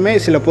எப்பயுமே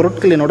சில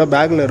பொருட்கள் என்னோட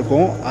பேக்கில்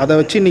இருக்கும். அதை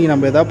வச்சு இன்றைக்கி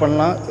நம்ம எதாவது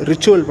பண்ணலாம்,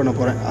 ரிச்சுவல் பண்ண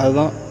போகிறேன்.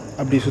 அதுதான்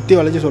அப்படி சுற்றி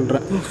வளைச்சி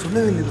சொல்கிறேன்.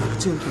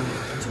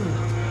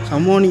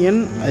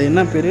 சம்மோனியன், அது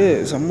என்ன பேர்?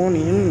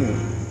 சம்மோனியன்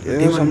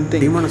ஏதோ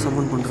சம்திங். டிமானை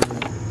சம்மன் பண்ணுறது.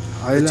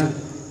 அதில்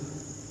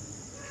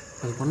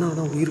அது பண்ணால்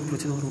தான் உயிருக்கு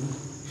பிரச்சனை வரும்.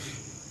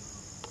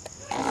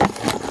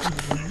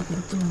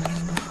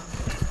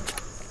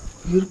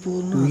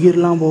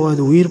 உயிர்லாம்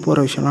போகாது. உயிர் போகிற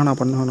விஷயம்லாம் நான்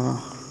பண்ணுவேனா?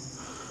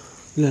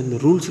 இல்லை, அந்த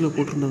ரூல்ஸில்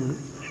போட்டிருந்தாங்க.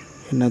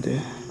 என்னது?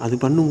 அது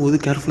பண்ணும்போது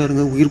கேர்ஃபுல்லாக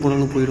இருங்க, உயிர்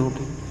போனாலும் போயிடும்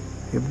அப்படின்னு.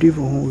 எப்படி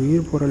போகும்?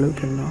 உயிர் போகிற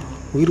அளவுக்கு என்ன?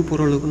 உயிர்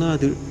போகிற அளவுக்குன்னா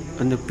அது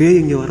அந்த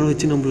பேய் இங்கே வர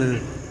வச்சு நம்மளை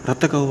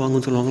ரத்த காவு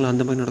வாங்குன்னு சொல்லுவாங்களே,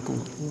 அந்த மாதிரி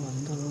நடக்கும்.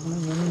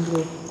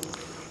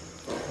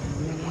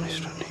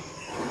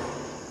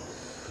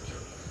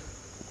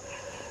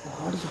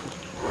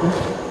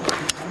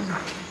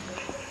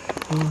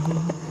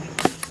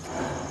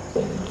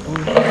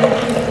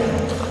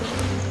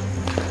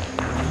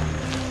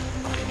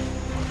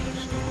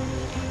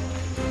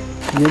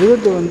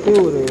 எழுபது வந்து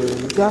ஒரு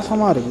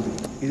வித்தியாசமாக இருக்குது.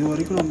 இது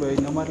வரைக்கும் நம்ம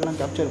இந்த மாதிரிலாம்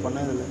கேப்சர்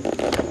பண்ணதில்லை.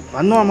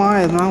 வந்தோமா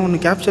எதனா ஒன்று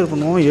கேப்சர்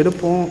பண்ணுவோம்,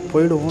 எடுப்போம்,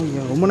 போயிடுவோம்.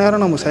 இங்கே ரொம்ப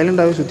நேரம் நம்ம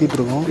சைலண்டாகவே சுற்றிட்டு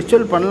இருக்கோம்.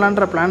 ரிச்சுவல்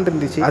பண்ணலான்ற பிளான்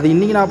இருந்துச்சு. அது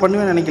இன்றைக்கி நான்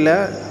பண்ணுவேன்னு நினைக்கல.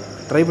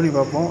 ட்ரை பண்ணி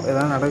பார்ப்போம்.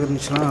 எதாவது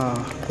நடந்துச்சுன்னா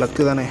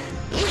லக்கு தானே.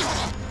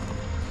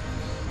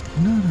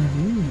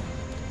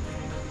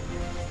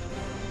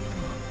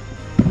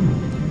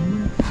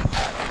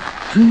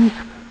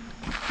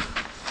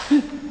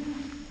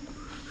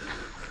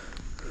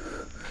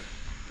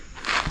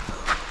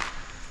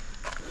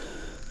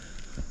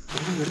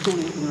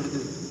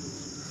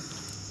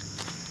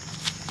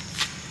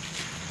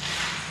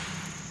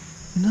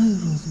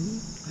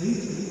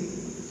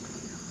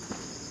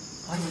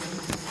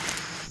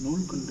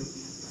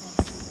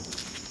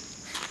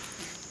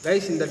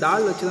 கைஸ், இந்த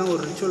டால் வச்சு தான்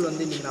ஒரு ரிச்சுவல்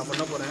வந்து இன்றைக்கி நான்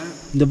பண்ண போகிறேன்.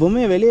 இந்த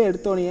பொம்மையை வெளியே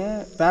எடுத்தோடனே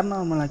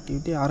பேரநார்மல்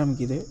ஆக்டிவிட்டி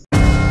ஆரம்பிக்குது.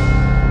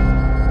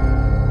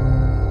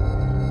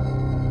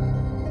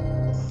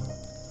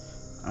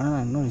 ஆனால்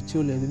நான் இன்னும்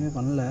ரிச்சுவல் எதுவுமே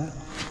பண்ணல.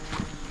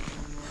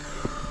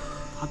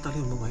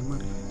 பார்த்தாலே ரொம்ப பயமாக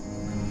இருக்கு.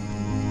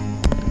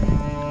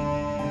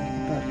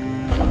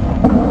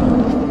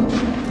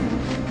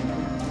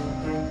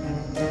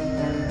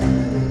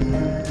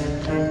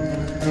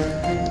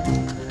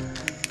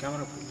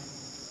 கேமரா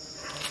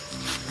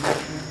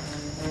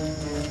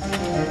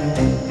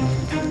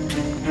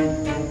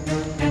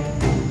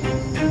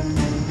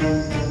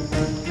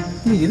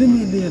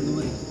இல்லையா இந்த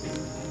மாதிரி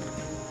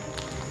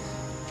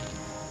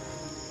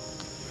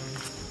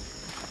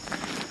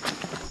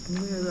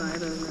உண்மையாக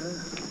ஆயிரம்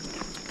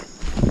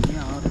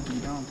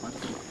ஆரோக்கியம் தான்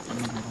பார்த்து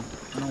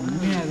ஆனால்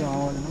உண்மையாக அது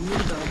ஆகாது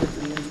நம்மளுக்கு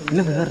ஆபத்து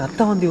இல்லை வேறு ரத்த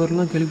வாந்தி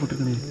வரலாம்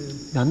கேள்விப்பட்டிருக்கேன்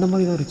இது அந்த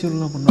மாதிரி தான்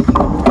ரிச்சுவல்லாம் பண்ணாங்க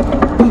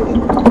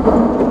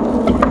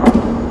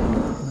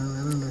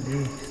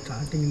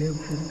ஸ்டார்டிங்லேயே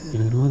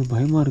எனக்கு இன்னும் அது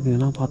பயமாக இருக்குது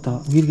இதெல்லாம் பார்த்தா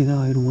உயிருக்கு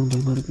எதாவது ஆகிடுமோன்னு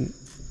பயமாக இருக்குது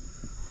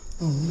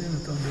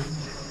உண்மையாக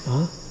ஆ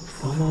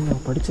ஆமாம்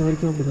ஆமாம் படித்த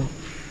வரைக்கும் அப்படி தான்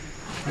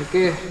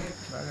ஓகே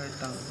வேக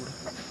எடுத்தாங்க கூட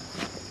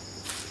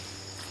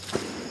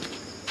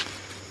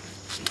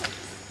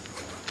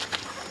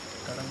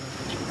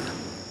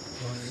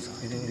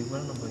இது இதுக்கு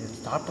மேலே நம்ம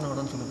ஸ்டார்ட் பண்ண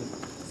விடான்னு சொல்லுது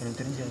எனக்கு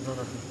தெரிஞ்சு அதுதான்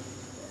நடக்கும்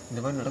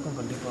இந்த மாதிரி நடக்கும்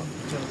கண்டிப்பாக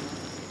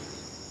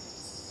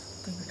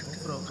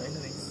ப்ரோ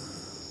கையில் வைங்க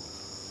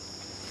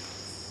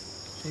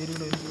சரி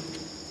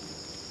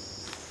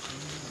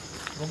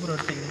கோபுரம்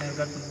எடுத்துக்கிங்க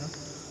ரெக்கார்ட் பண்ணுங்க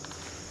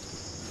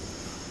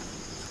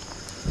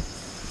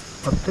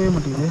பத்தவே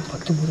மாட்டேங்குது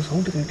 19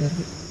 சவுண்டு கேட்டே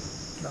இருக்கு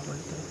நான்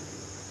பண்ணிட்டேன்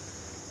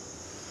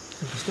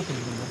டிஸ்டர்ப்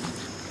பண்ணிக்கோங்க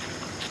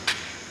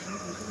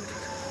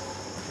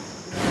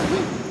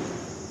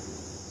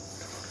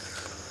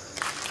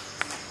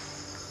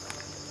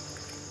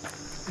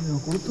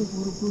நான் கொடுத்த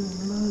பொறுப்பு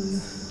என்னன்னா அது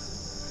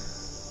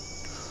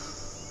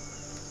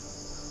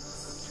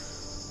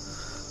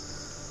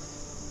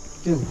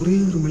ஒரே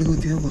ஒரு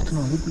மெழுகுவத்தி தான்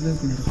கொடுத்தனா அதுக்குள்ளே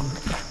பண்ணியிருக்கோம்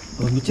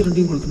அவன் மிச்சம்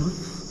ரெண்டையும் கொடுத்தனா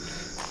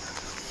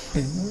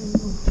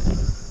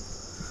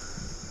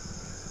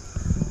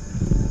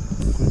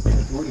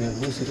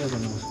சரியாக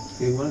பண்ணுவோம்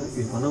இதுக்கு மேலே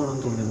இது பண்ண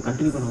வேணாம்னு தோணுது எனக்கு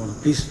கண்டினியூ பண்ண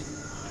வேணாம் ப்ளீஸ்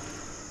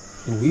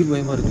எனக்கு உயிர்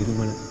பயமாக இருக்குது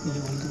இதுக்கு மேலே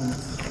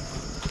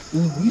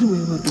உயிர்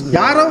பயமாக இருக்குது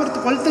யாரோ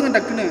ஒருத்தர் கொளுத்துங்க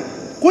டக்குன்னு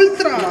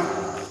கொளுத்துறா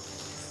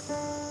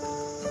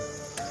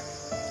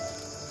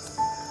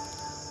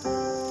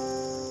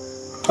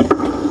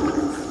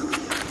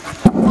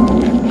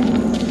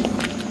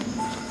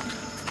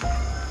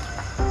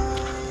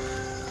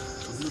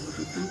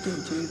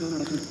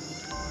நடக்குது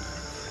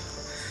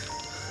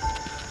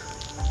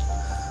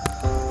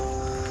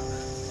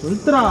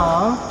கொளுத்துறா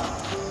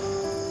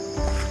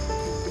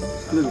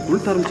இல்லை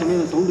கொளுத்த ஆரம்பிச்சாலே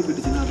சவுண்டு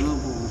கேட்டுச்சுன்னா அதெல்லாம்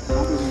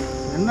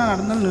என்ன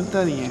நடந்தாலும்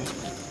நிறுத்தாதீங்க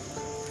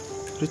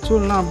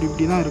ரிச்சுவல்னால் அப்படி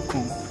இப்படி தான்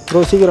இருக்கும்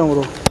ப்ரோ சீக்கிரம்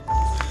ப்ரோ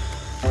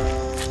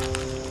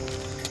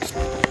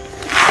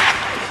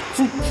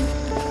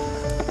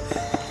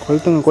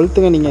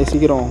கொளுத்துங்க நீங்கள்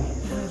சீக்கிரம்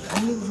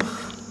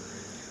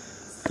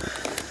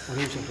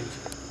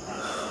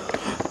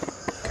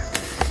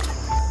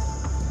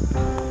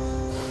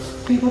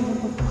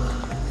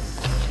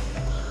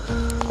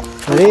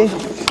அதே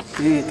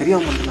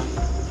தெரியாமல் பண்ணலாம்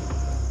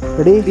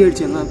ரெடி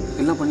ஆயிடுச்சு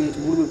எல்லாம் பண்ணியாச்சு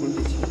 3 பேர்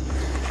பண்ணிடுச்சு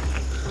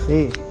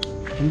ஏய்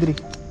எந்திரி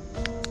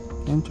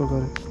ஏன்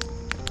சொல்கிறாரு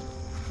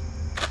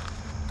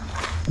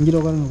இங்கே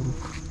உட்காருங்க ப்ரோ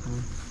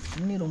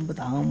தண்ணி ரொம்ப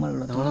தாகமாக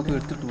இல்லை நானும் போய்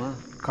எடுத்துட்டுமா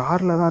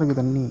காரில் தான்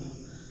இருக்குது தண்ணி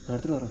நான்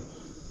எடுத்துகிட்டு வரேன்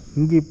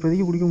இங்கே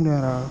இப்போதைக்கு குடிக்க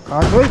முடியாதா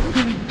கார் போய்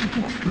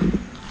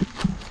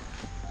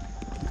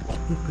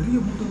பெரிய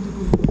மூட்டை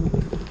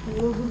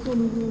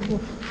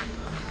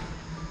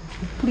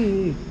இப்படி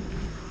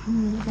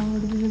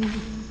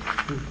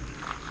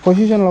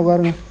பொசிஷனில்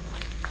உட்காருங்க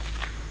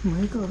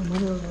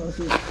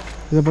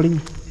இதை படிங்க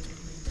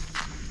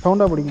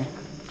சவுண்டாக படிங்க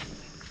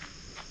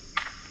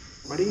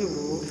படிங்க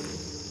bro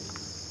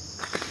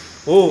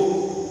Oh,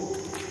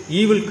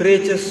 evil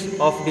creatures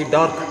of the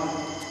dark,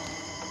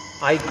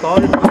 I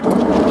call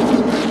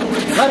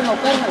உட்காருங்க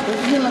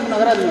பொசிஷனில்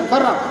நகராதுங்க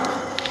உட்காரா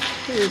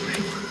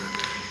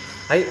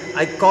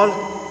I call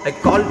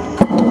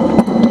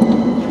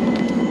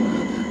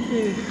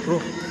bro,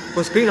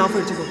 ஒரு ஸ்க்ரீன் ஆஃப்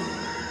ஆயிடுச்சு ப்ரோ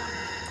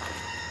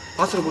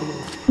பாஸ்வேர்ட் போடுங்க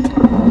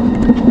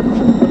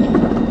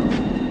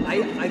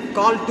I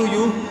call to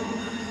you,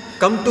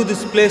 come to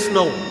this place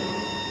now.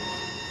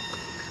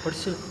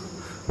 படிச்சு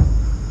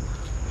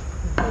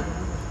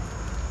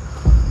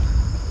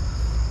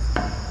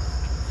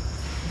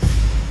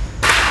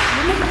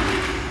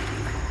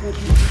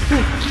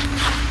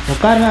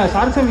உட்காருங்க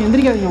சாரசாமி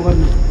எந்திரிக்காதீங்க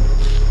உட்காருங்க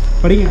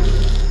படிங்க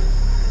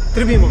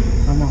திரும்பியுமா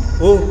ஆமாம்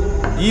Oh,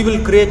 evil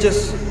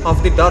creatures of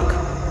the dark,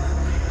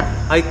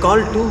 I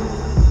call to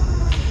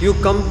you,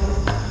 come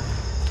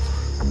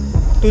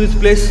to this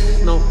place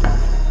now.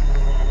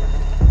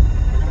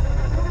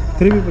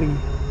 திரும்பி படிங்க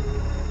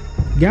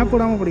கேப்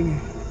விடாமல் படிங்க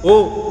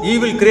Oh,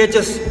 evil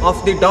creatures of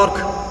the dark,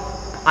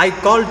 I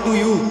call to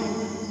you,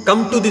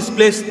 come to this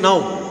place now.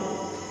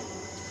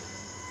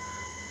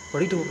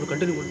 படிட்டு அப்புறம்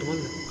continue பண்ணட்டுமா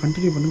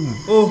continue பண்ணுங்க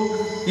Oh,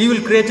 evil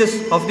creatures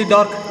of the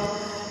dark,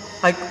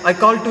 I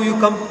call to you,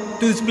 come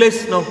to this place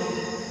now.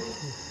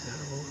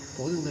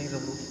 போதும்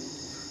நினைக்கிறேன் bro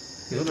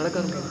ஏதோ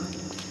நடக்காது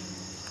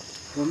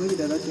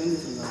பொண்ணுக்கிட்ட ஏதாவது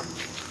changes இருக்கா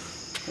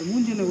அது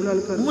மூஞ்சி என்ன இவ்வளோ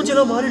அழுக்கா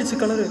மூஞ்செல்லாம் மாறிடுச்சு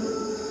கலரு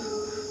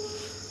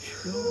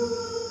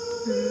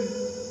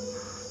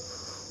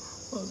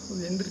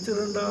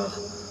எந்திரிச்சிடண்டா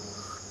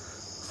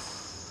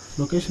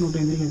லொக்கேஷன்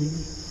விட்டு எந்திரிக்காதீங்க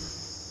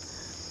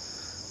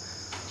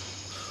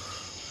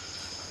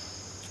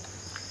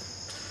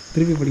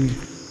திருப்பி படிங்க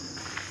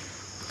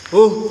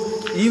Oh,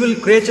 evil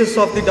creatures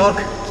of the dark,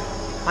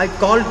 I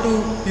call to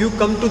you,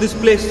 come to this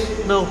place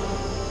now.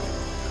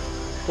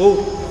 Oh,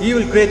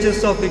 evil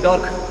creatures of the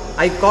dark,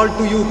 I call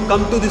to you,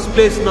 come to this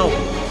place now.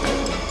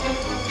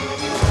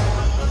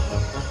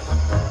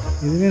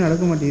 எதுவுமே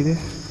நடக்க மாட்டேங்குது.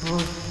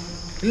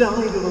 இல்லை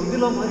ஆனால் இதோட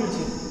இதெல்லாம்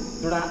மாறிடுச்சு.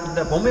 இதோட இந்த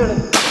பொம்மையோட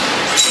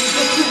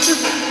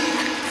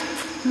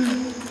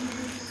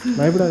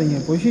பயப்படாதீங்க,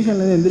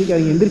 பொசிஷன்லேருந்து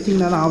எந்திரிக்காதீங்க.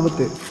 எந்திரிச்சிங்கன்னா தான்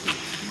ஆபத்து.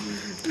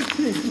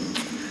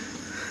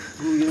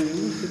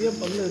 சரியாக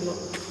பண்ணல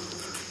இதெல்லாம்.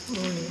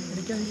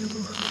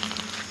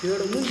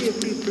 இதோட மூஞ்சி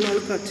எப்படி இப்படி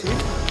அழுக்காச்சு?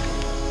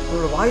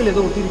 அதோட வாயில்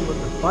ஏதோ ஒட்டி இருக்கு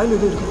பாருங்க. வாயில்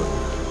ஏதோ இருக்கு பாருங்க.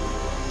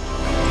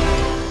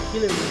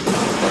 கீழே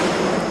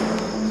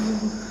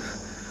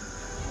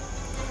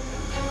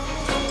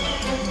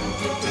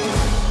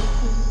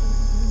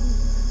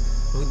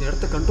இந்த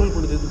இடத்த கண்ட்ரோல்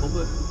பண்ணுது இந்த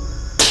பொம்மை.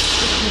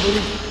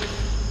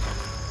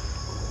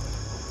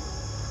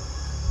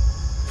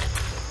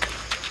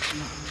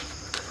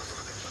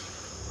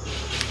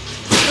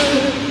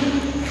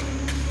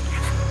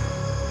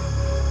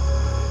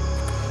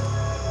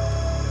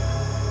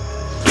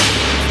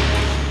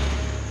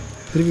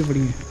 திருப்பி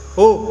படிங்க.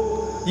 Oh,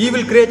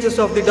 evil creatures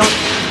of the dark.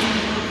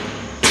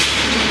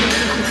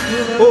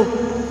 Oh,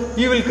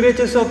 evil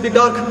creatures of the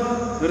dark.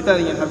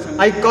 நிறுத்தாதீங்க.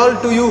 I call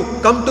to you,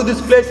 come to this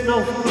place now.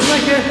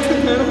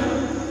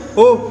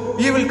 Oh,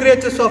 evil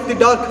creatures of the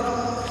dark,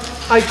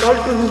 I call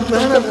to you,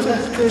 come to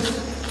this place.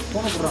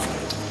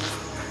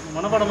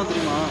 மனப்பாடமா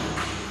தெரியுமா?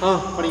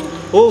 படிங்க.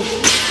 Oh,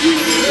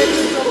 evil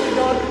creatures of the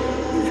dark.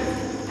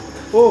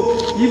 Oh,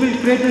 evil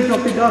creatures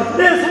of the dark.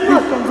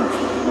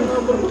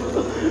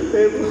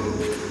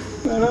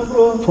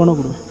 ஃபோனை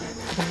கொடு.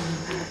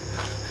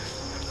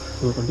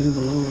 Continue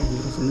பண்ணலாம்.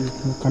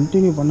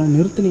 Continue பண்ண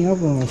நிறுத்தினீங்க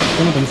அப்புறம்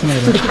ஃபோனை tension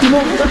ஆகிடும்.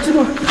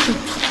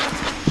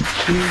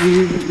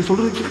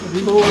 சொல்றது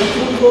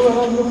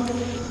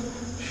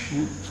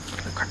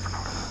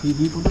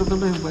நீ பண்ணுறது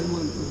தான் எனக்கு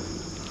பயமாக இருக்குது.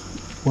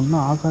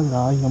 ஒன்றும்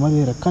ஆகாதுடா. இந்த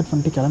மாதிரி ரெக்கார்ட்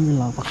பண்ணிட்டு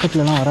கிளம்பிடலாம்.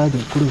 பக்கத்துலலாம் வராது.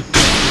 கொடு.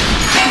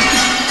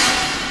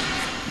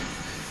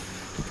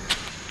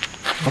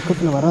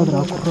 பக்கத்தில்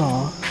வராதுடா. குர்றா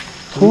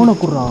ஃபோனை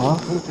குர்றா.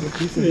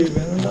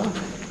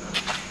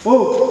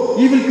 Oh,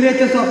 evil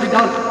creatures of the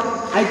dark,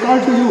 I call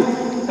to you,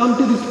 come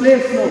to this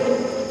place now.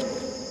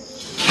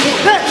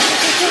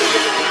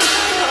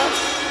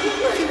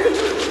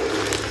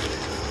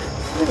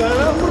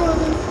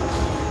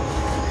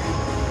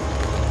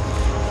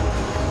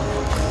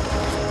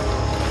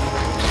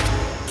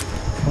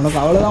 உனக்கு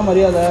அவ்வளோதான்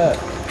மரியாதை.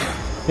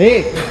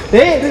 ஏய்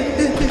டேய்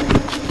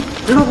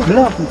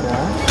என்னடா பண்ணுற?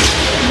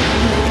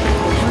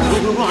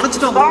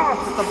 அணைச்சிட்டான்.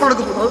 தப்பா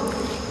எடுக்க போறான்.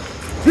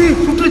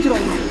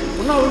 சுற்றுச்சிடும்.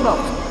 ஒன்றா உண்டா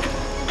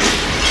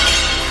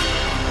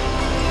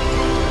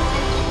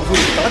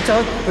கலாச்சா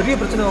பெரிய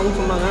பிரச்சனை ஆகும்னு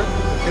சொன்னாங்க.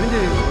 தெரிஞ்சு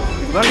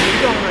இது வேலை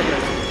முடிக்காம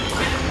நினைக்கிறேன்.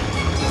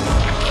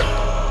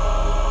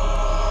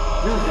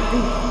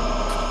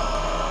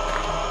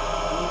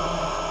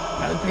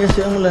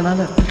 பேசவே இல்லைனால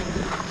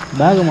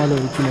பேகை மாதிரி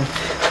வைக்கல.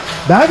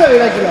 பேகை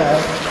விடாக்கல.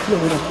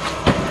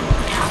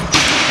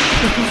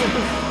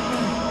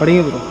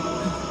 படிங்க ப்ரோ.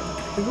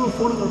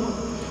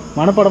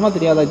 மனப்பாடமாக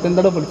தெரியாதா? இத்தனை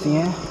தடவை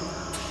படிச்சிங்க.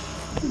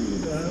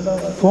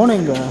 ஃபோன்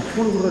எங்க?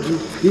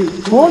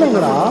 ஃபோன்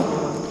எங்கடா?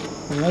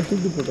 எல்லாம்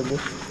தூக்கி போட்டது.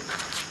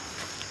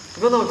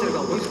 இவன் தான்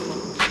வச்சிருக்கான். போய்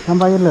சொன்னான்.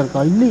 என் பையனில்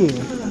இருக்கா? இல்லையே.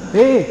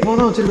 ஏய் இவன்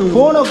தான் வச்சிருக்கான்.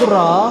 ஃபோனை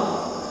கொடுறா.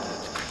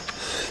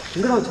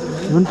 எங்கடா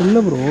வச்சிருக்கான்? இவன்ட்டு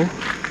இல்லை ப்ரோ.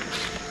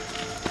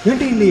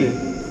 ஏன்ட்டு இல்லையே.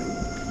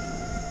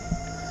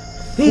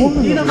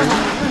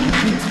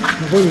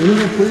 போய்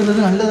வெளியே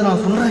போயிடுறது நல்லது.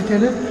 நான் சொல்கிறேன்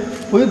கேளு.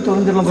 போய்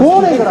தொலைஞ்சிடலாம்.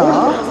 ஃபோன் எங்கடா?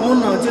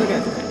 ஃபோன் நான்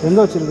வச்சுருக்கேன்.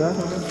 எங்கே வச்சிருக்க?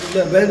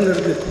 இல்லை பேக்கில்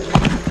இருக்குது.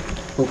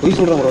 போய்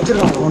சொல்கிறேன்.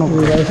 வச்சிருக்கான். ஃபோனை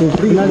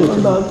பின்னாடி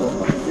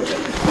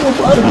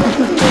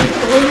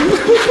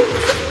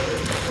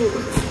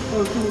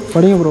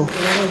படிங்க bro.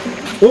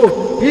 Oh,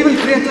 evil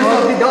creatures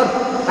of the dark,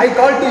 I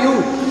call to you,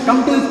 come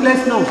to this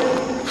place now.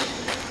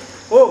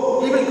 Oh,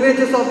 evil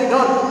creatures of the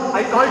dark,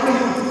 I call to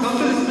you, come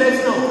to this place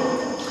now.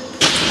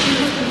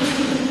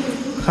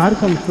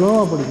 கார்கம்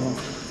ஸ்லோவாக படிக்கணும்.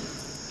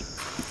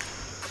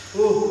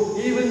 Oh,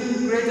 evil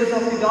creatures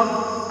of the dark,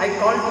 I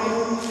call to you,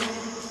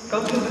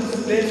 come to this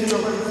place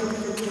now.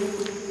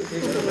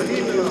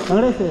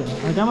 Venkatesh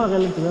அந்த camera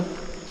கையில் எடுத்துக்க.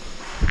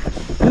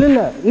 இல்லை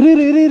இல்லை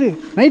இரு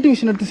night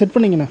vision எடுத்து set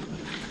பண்ணிங்கண்ணே.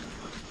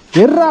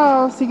 Erra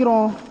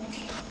சீக்கிரம்.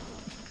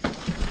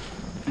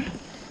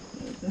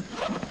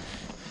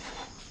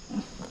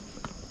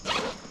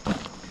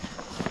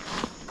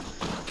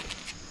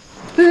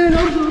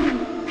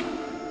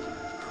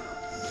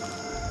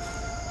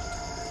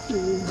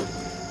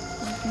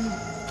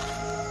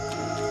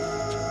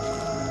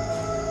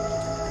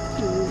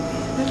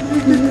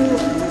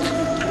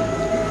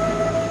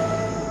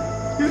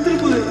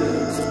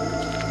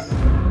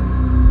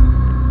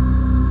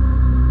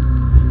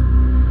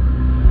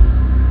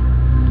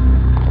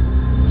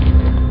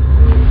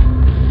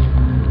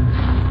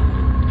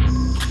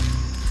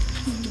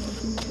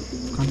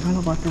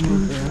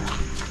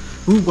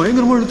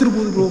 பயங்கரமா எடுத்துட்டு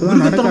போகுது ப்ரோ.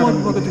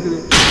 பக்கத்துக்கு.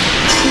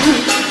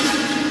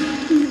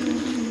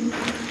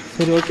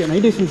 சரி ஓகே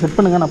நைட் விஷன் செட்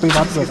பண்ணுங்க. நான் போய்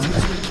பார்த்து வரேன்.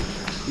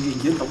 இது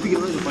இங்கே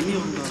தப்பிக்கிறதா இது பண்ணி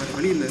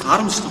வழி இல்லை.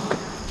 ஆரம்பிச்சிட்டோம்.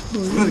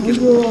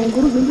 அவங்க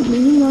கூட சேர்ந்து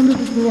நீங்களும்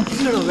விளாண்டுட்டு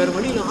இல்லைண்ணா வேறு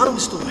வழியில்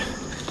ஆரம்பிச்சிட்டோம்.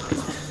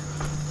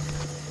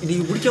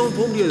 இன்னைக்கு பிடிக்காம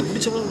போக முடியாது.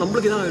 பிடிச்சவங்க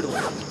நம்மளுக்கு தான் ஆகிடும்.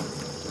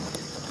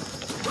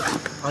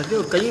 அதுலேயே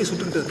ஒரு கையை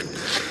சுட்டுக்கிட்டாரு.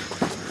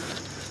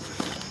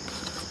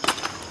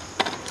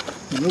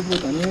 எங்கே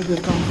போய் தனியாக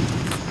போயிருக்கான்.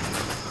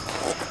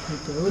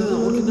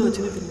 அவனுக்கு என்ன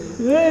வச்சுன்னு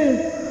தெரியல.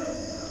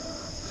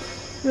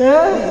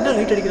 என்ன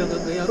லைட் அடிக்கிறாங்க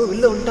அங்கே? யாரோ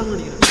வெளில வந்துட்டாங்கன்னு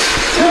நினைக்கிறேன்.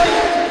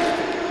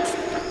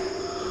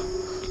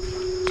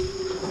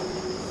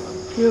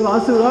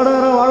 வாசு விளாட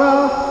வாடா.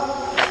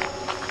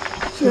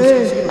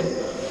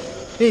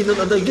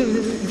 அந்த இது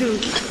இது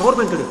பவர்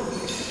பேங்க் எடு.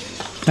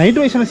 நைட்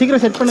விஷயம்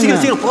சீக்கிரம் செட் பண்ணுங்க.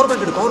 சீக்கிரம் பவர்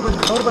பேங்க் எடு. பவர்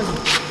பேங்க்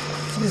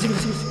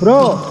சீக்கிரம் ப்ரோ.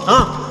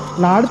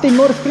 நான் அடுத்து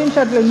இன்னொரு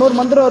ஸ்க்ரீன்ஷாட்டில் இன்னொரு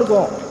மந்திரம்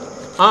இருக்கும்.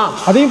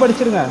 அதையும்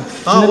படிச்சிருங்க.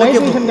 இந்த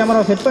நைட் விஷன்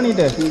கேமரா செட்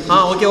பண்ணிட்டு.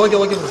 ஓகே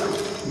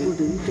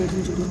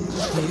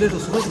இல்லை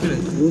சொல்கிறது கேளு.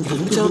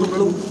 முடிச்சாலும்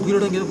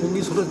உயிரோட எங்கேயாவது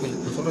போய் சொல்கிறது கேளு.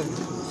 நான் சொல்கிறது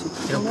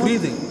எனக்கு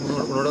புரியுது.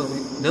 உன்னோட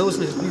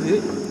நர்வஸ்னஸ் புரியுது.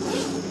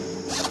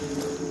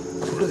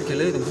 சொல்கிறது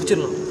கேளு. இதை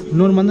முடிச்சிடலாம்.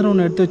 இன்னொரு மந்திரம்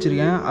ஒன்று எடுத்து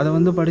வச்சுருக்கேன். அதை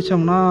வந்து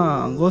படித்தோம்னா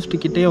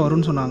கோஸ்ட்டு கிட்டே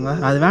வரும்னு சொன்னாங்க.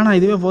 அது வேணாம்,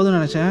 இதுவே போதும்னு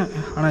நினச்சேன்.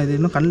 ஆனால் இது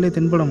இன்னும் கண்ணில்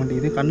தென்பட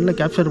மாட்டேங்குது. கண்ணில்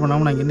கேப்சர்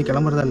பண்ணாமல் நான் இங்கேருந்து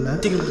கிளம்புறதா இல்லை.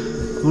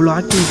 இவ்வளோ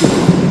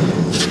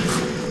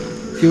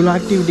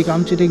ஆக்டிவிட்டி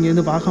காமிச்சிட்டு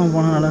இங்கேருந்து பார்க்காம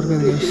போனால் நல்லா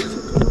இருக்குது.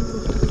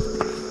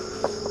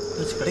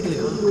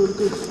 கிடைக்கலையா?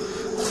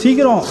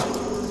 சீக்கிரம்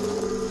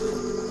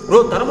ப்ரோ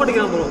தர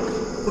மாட்டேங்கிறான் ப்ரோ.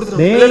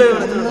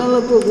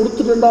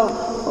 கொடுத்துட்டேன்டா.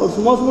 அவர்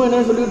சும்மா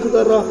என்ன சொல்லிட்டு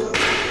இருக்காரா?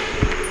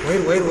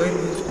 வயிறு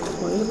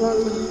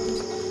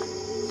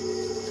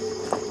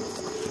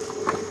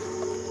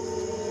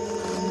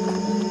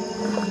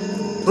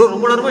ப்ரோ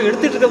ரொம்ப நேரமாக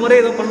எடுத்துட்டு இருக்க மாதிரி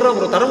ஏதோ பண்ணுறான்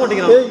ப்ரோ. தர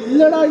மாட்டேங்கிறான்.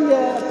 இல்லைடா இங்கே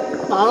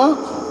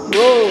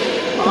ப்ரோ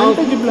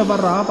ஜிப்பில்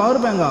பாடுறா.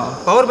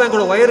 பவர்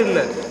பேங்கோட ஒயர்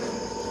இல்லை.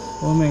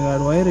 ஓ மை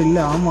காட், ஒயர்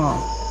இல்லை. ஆமாம்,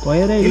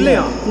 ஒயரே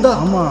இல்லையா? இந்த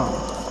ஆமாம்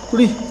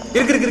குடி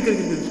இருக்கு.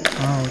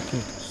 ஓகே,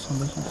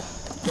 சந்தோஷம்.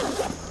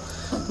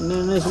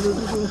 என்ன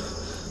சொல்லிட்டு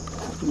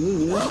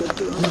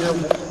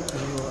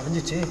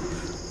அடைஞ்சிச்சு.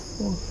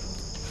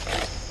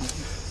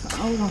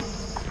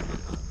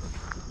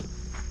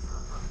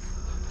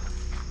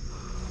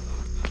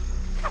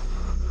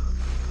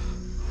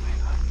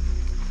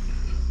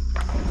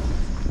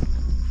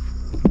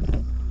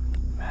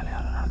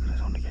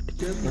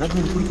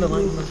 எனக்கு பிடிக்கல.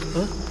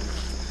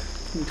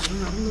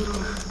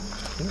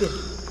 எங்கே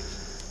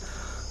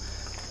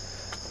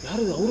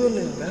யாரு? அவரும்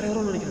இல்லை, வேற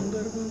யாரும் நினைக்கிறேன். அங்கே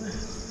இருக்காங்க.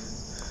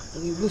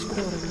 அங்கே இவ்வளோ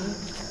ஸ்பீடாக வராங்க.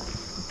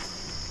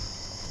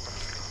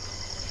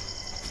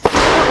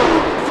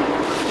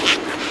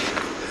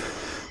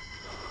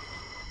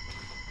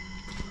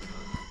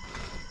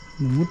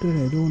 இந்த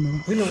மூட்டையில் ஏதோ ஒன்று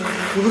தான்.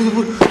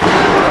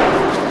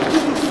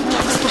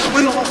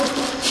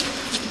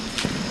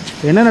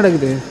 என்ன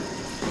நடக்குது?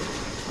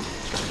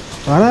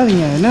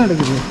 வராதிங்க. என்ன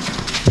நடக்குது?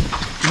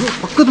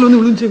 பக்கத்தில் வந்து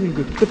விழுந்துச்சு.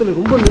 எங்களுக்கு பக்கத்தில்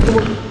ரொம்ப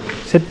நெருக்கமாக.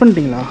 செட்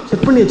பண்ணிட்டீங்களா?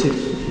 செட் பண்ணியாச்சு.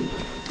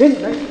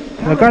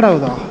 ரெக்கார்ட்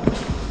ஆகுதா?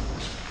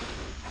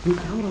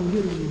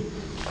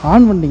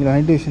 ஆன் பண்ணிட்டீங்களா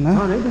நைட் விஷனை?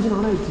 நைட் விஷன்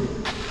ஆன் ஆயிடுச்சு.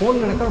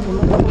 ஃபோனில் ரெக்கார்ட் பண்ண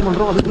ஓப்பன்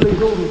பண்ணுறோம். அதுக்குள்ளே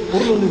ஏதோ ஒரு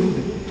பொருள் வந்து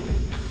இருந்து.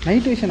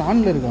 நைட் விஷன்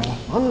ஆனில் இருக்கா?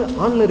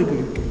 ஆனில்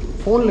இருக்குது.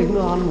 ஃபோனில்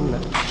இன்னும் ஆன் பண்ணல.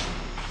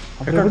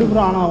 அப்புறம் எப்படி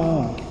ப்ரோ ஆன்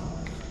ஆகும்?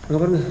 அங்கே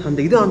பாருங்க, அந்த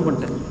இது ஆன்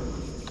பண்ணிட்டேன்.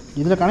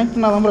 இதில் கனெக்ட்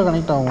பண்ணால் தான் ப்ரோ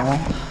கனெக்ட்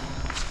ஆகும்.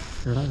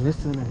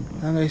 வேஸ்ட் தானே.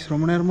 நாங்கள்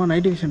ரொம்ப நேரமாக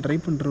நைட் விஷன் ட்ரை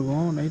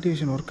பண்ணிருக்கோம். நைட்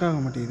விஷன் ஒர்க் ஆக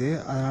மாட்டேங்குது.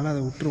 அதனால்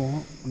அதை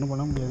விட்டுருவோம். ஒன்றும்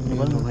பண்ண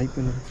முடியாது. வாய்ப்பு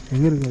இல்லை.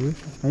 எங்கே இருக்குது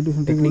நைட்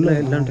விஷன்?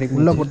 டெக்னிக்கலாக எல்லாம் ட்ரை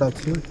உள்ளே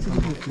போட்டாச்சு.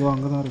 இதோ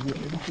அங்கே தான் இருக்குது.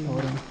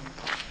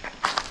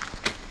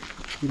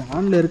 இது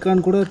ஆனில்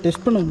இருக்கான்னு கூட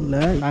டெஸ்ட் பண்ண முடியல.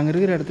 நாங்கள்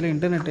இருக்கிற இடத்துல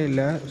இன்டர்நெட்டே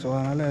இல்லை. ஸோ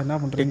அதனால் என்ன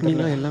பண்ணுறோம்?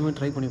 டெக்னிக்கலாக எல்லாமே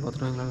ட்ரை பண்ணி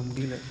பார்த்துட்டோம். எங்களால்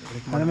முடியல.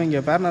 அதேமாதிரி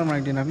இங்கே பேரநார்மல்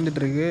ஆக்டிவிட்டி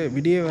நடந்துகிட்ருக்கு.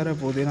 வீடியோ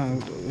வேறு போகுது.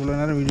 நாங்கள் இவ்வளோ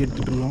நேரம் வீடியோ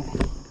எடுத்துகிட்டு இருக்கோம்.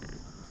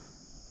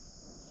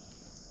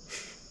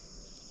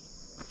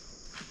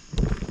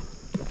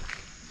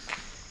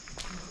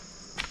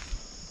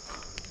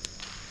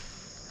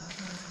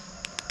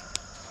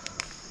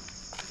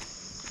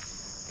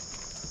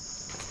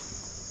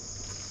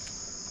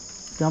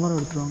 கேமரா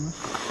எடுத்துருவாங்க.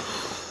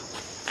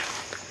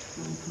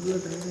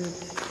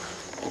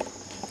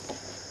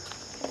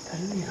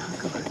 தண்ணி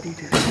நாக்க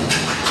வட்டிட்டு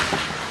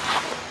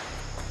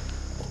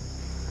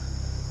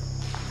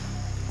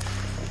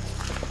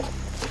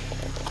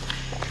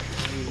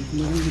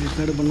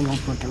ரெக்கார்டு பண்ண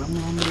மாட்டோம்.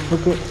 கிளம்பலாம்.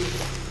 ஓகே,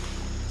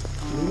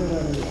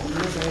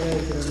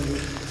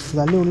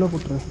 தள்ளி உள்ளே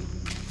போட்டுரு.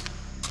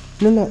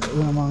 இல்லை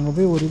இது நம்ம அங்கே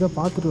போய் ஒரு இதை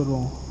பார்த்துட்டு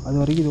வருவோம். அது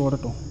வரைக்கும் இது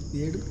ஓடட்டும்.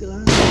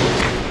 எடுக்கலாம்.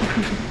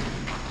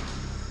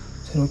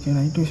 சரி, ஓகே.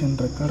 நைட் விஷன்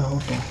ரெக்கார்ட்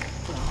ஆகட்டும்.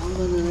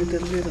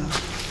 தெரியலடா.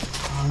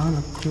 ஆனால்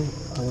லக்கு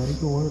அது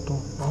வரைக்கும்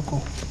ஓடட்டும்,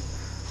 பார்ப்போம்.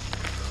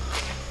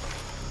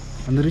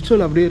 அந்த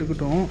ரிச்சுவல் அப்படியே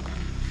இருக்கட்டும்.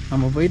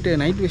 நம்ம போயிட்டு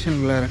நைட்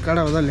விஷனில்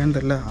ரெக்கார்ட் ஆகுதா இல்லையான்னு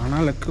தெரில.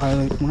 ஆனால் லக்கு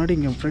அதுக்கு முன்னாடி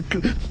இங்கே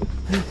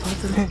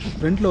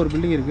ஃப்ரண்ட்டில் ஒரு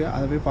பில்டிங் இருக்குது.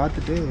 அதை போய்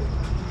பார்த்துட்டு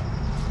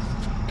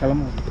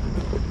கிளம்புவோம்.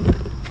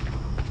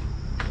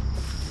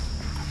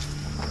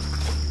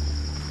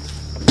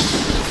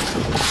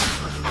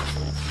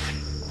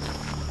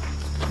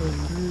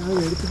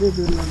 எடுத்துகிட்டே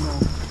போயிடலாமா?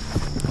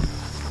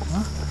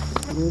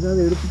 அது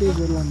ஏதாவது எடுத்துகிட்டே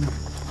போயிடலாமா?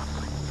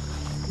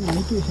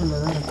 நைட்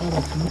விஷனில் தான் ரெக்கார்ட்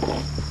ஆச்சு.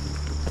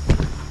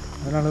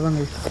 அதனால தான்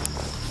கைஸ்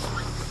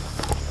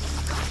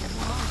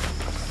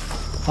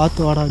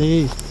பார்த்து வாடாடே,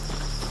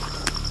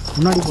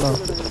 முன்னாடி போடா.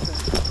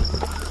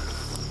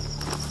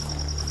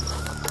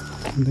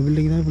 இந்த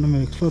பில்டிங் தான் இப்போ நம்ம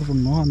எக்ஸ்ப்ளோர்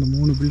பண்ணோம். அந்த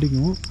 3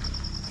 பில்டிங்கும்,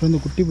 அப்புறம் இந்த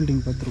குட்டி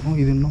பில்டிங் பார்த்துருக்கோம்.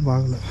 இது இன்னும்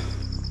பார்க்கல.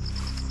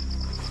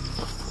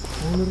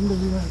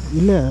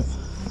 இல்லை,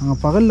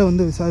 நாங்கள் பகலில்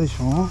வந்து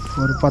விசாரித்தோம்.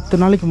 ஒரு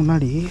 10 நாளைக்கு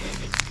முன்னாடி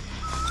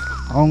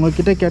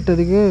அவங்கக்கிட்ட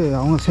கேட்டதுக்கு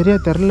அவங்க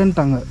சரியாக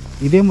தெரிலன்ட்டாங்க.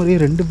 இதே மாதிரியே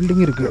 2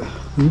 பில்டிங் இருக்குது.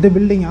 இந்த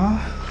பில்டிங்கா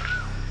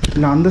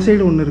இல்லை அந்த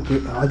சைடு ஒன்று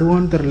இருக்குது,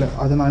 அதுவான்னு தெரில.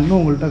 அதை நான் இன்னும்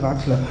உங்கள்கிட்ட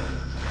காட்டல.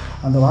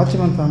 அந்த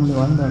வாட்ச்மேன் ஃபேமிலி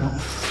வாழ்ந்த இடம்.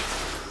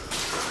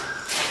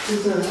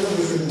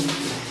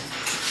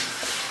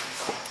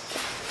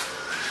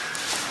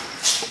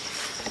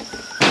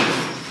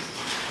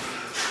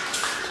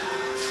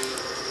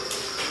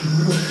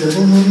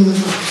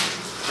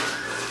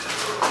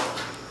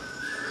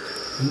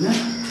 என்ன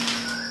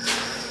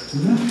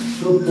என்ன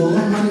போக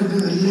மாதிரி இருக்கு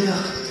இல்லையா?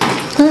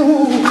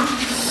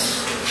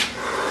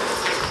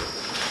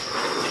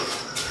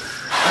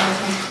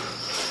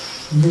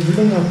 இந்த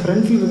பில்டிங்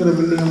ஃப்ரண்ட்டில் இருக்கிற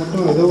பில்டிங்கை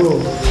மட்டும் ஏதோ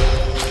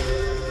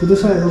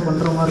புதுசாக ஏதோ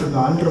பண்ணுற மாதிரி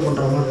இருக்குது, ஆல்ட்ரு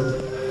பண்ணுற மாதிரி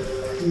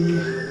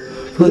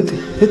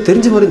இருக்குது.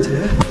 தெரிஞ்ச மாதிரி இருந்துச்சு.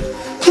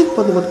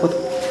 பார்த்து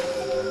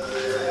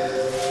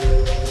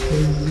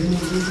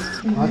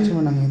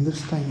வாட்ச்மேன் நாங்கள்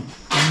எந்திரிச்சிட்டாங்க.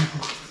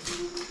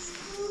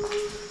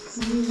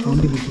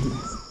 சவுண்டு இருக்குது.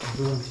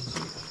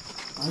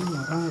 அது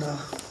வராங்கடா.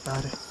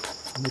 யாரு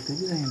அங்கே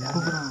தெரியுதாங்க?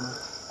 கூப்பிட்றாங்க.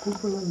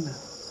 கூப்பிடலாம் இல்லை,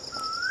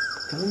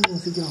 கிளம்பி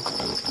வசிக்கலாம்.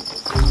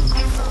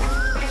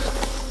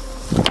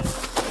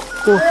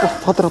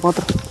 பாத்திரம்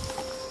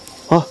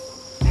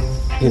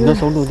என்ன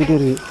சவுண்டு வந்துட்டே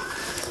இருக்கு.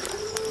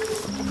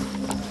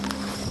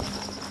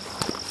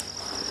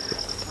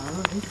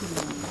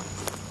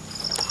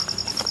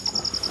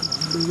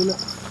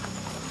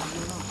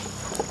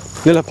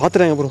 இல்லை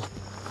பார்த்துட்டாங்க. அப்புறம்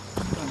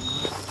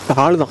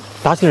ஆளு தான்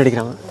டார்ச்சில்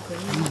அடிக்கிறாங்க.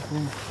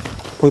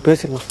 போய்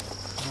பேசிடலாம்.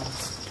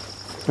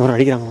 அப்புறம்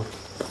அடிக்கிறாங்க.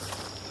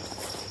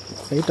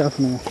 லைட் ஆஃப்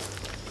பண்ணுங்க.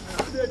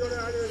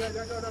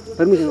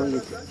 பெர்மிஷன்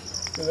வாங்கி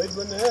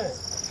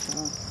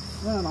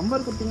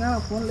நம்பர் கொடுத்தீங்க,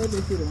 ஃபோன்லேயே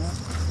பேசிடுவேன்.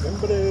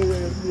 நம்பரு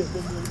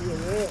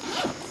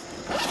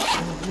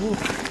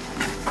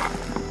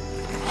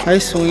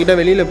கைஸ், உங்ககிட்ட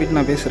வெளியில் போயிட்டு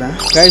நான் பேசுகிறேன்.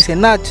 கைஸ்,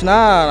 என்ன ஆச்சுன்னா,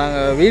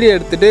 நாங்கள் வீடியோ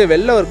எடுத்துகிட்டு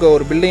வெளில இருக்க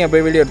ஒரு பில்டிங்கை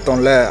போய் வீடியோ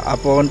எடுத்தோம்ல,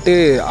 அப்போ வந்துட்டு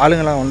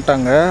ஆளுங்களாம்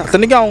வந்துட்டாங்க.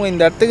 அத்தனைக்கும் அவங்க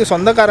இந்த இடத்துக்கு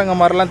சொந்தக்காரங்க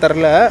மாதிரிலாம்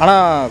தெரில,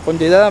 ஆனால்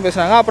கொஞ்சம் இதாக தான்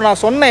பேசுனாங்க. அப்புறம்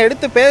நான் சொன்னேன்,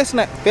 எடுத்து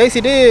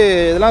பேசிட்டு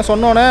இதெல்லாம்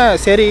சொன்னோன்னே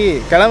சரி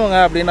கிளம்புங்க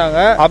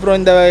அப்படின்னாங்க. அப்புறம்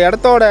இந்த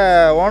இடத்தோட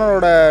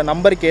ஓனரோட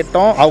நம்பர்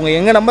கேட்டோம். அவங்க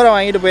எங்கள் நம்பரை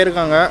வாங்கிட்டு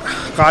போயிருக்காங்க.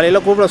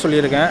 காலையில் கூப்பிட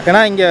சொல்லியிருக்கேன்.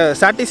 ஏன்னா இங்கே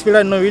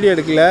சாட்டிஸ்ஃபைடாக இன்னும் வீடியோ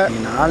எடுக்கல.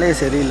 நாளே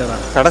சரியில்லை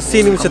தான். கடைசி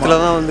நிமிஷத்தில்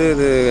தான் வந்து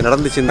இது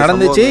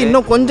நடந்துச்சு.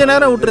 இன்னும் கொஞ்ச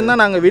நேரம் இருந்தா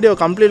நாங்கள் வீடியோ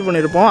கம்ப்ளீட்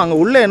பண்ணியிருப்போம். அங்கே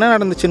உள்ளே என்ன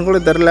நடந்துச்சுன்னு கூட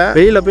தெரில.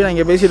 வெளியில் போய்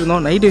நாங்கள் பேசிட்டு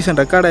இருந்தோம். நைட் விஷன்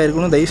ரெக்கார்ட்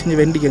ஆகிருக்கணும், தயவு செஞ்சு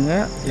வேண்டிக்கோங்க.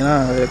 ஏன்னா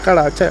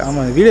ரெக்கார்ட் ஆச்சு.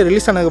 ஆமாம், வீடியோ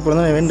ரிலீஸ் ஆனதுக்கப்புறம்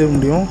தான் வேண்டிய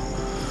முடியும்.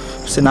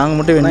 சரி, நாங்கள்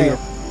மட்டும்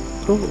வேண்டிக்கிறோம்.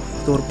 ப்ரோ,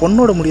 இது ஒரு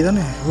பொண்ணோட முடி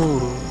தானே?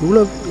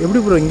 இவ்வளோ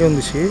எப்படி ப்ரோ இங்கே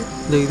வந்துச்சு?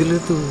 இந்த இதில்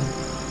இருந்து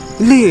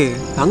இல்லையே,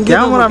 அங்கே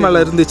கேமரா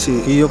மேலே இருந்துச்சு.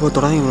 ஐயோ, இப்போ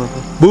தொடங்கி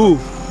பூ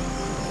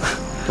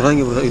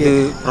தொடங்கி ப்ரோ. இது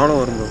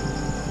ப்ராப்ளம் வரும் ப்ரோ.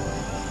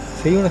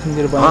 செய்வனை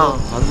செஞ்சிருப்பாங்க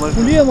அது மாதிரி.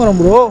 புளிய மரம்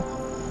ப்ரோ.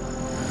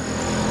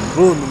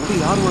 ப்ரோ, இந்த முடி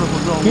யார் மேலே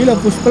பண்ணுறோம்? கீழே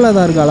புஷ்பலாக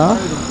தான் இருக்காளா?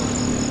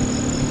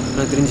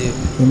 எனக்கு தெரிஞ்சு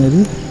என்னது,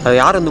 அது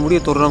யார் அந்த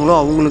முடியை தொடுறாங்களோ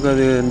அவங்களுக்கு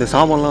அது இந்த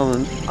சாமான்லாம்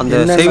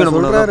அந்த செய்வனை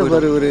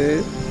பண்ணுறாரு ஒரு.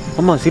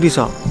 ஆமாம்,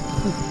 சீரியஸா.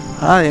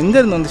 எங்கே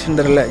இருந்து வந்துச்சுன்னு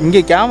தெரியல. இங்கே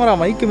கேமரா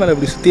மைக்கு மேலே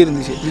இப்படி சுற்றி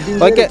இருந்துச்சு.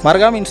 ஓகே,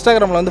 மறக்காமல்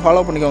இன்ஸ்டாகிராமில் வந்து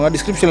ஃபாலோ பண்ணிக்கோங்க.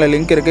 டிஸ்கிரிப்ஷனில்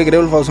லிங்க் இருக்குது.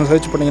 கிரேவல் ஃபால்ஸ்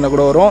சர்ச் பண்ணிங்கன்னா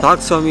கூட வரும்.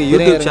 ஷார்க் சாமி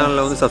யூடியூப்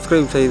சேனலில் வந்து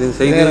சப்ஸ்கிரைப்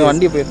செய்து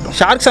வண்டி போயிட்டோம்.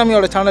 ஷார்க்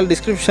சாமியோட சேனல்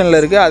டிஸ்கிரிப்ஷனில்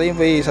இருக்குது. அதையும்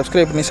போய்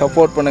சப்ஸ்கிரைப் பண்ணி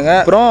சப்போர்ட்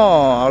பண்ணுங்கள். அப்புறம்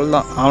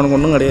அவ்வளோதான், அவனுக்கு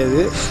ஒன்றும்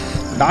கிடையாது.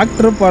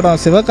 டாக்டர்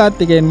படம்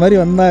சிவகார்த்திகேயன் மாதிரி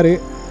வந்தார்.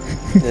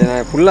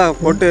 ஃபுல்லாக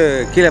போட்டு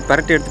கீழே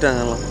பரட்டி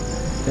எடுத்துட்டாங்கலாம்.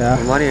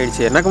 இந்த மாதிரி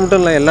ஆயிடுச்சு. எனக்கு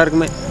மட்டும் இல்லை,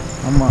 எல்லாருக்குமே.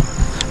 ஆமாம்,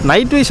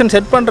 நைட் விஷன்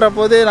செட் பண்ணுற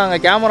போது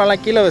நாங்கள்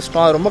கேமராலாம் கீழே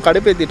வச்சிட்டோம். அது ரொம்ப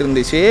கடுப்பேற்றிட்டு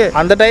இருந்துச்சு.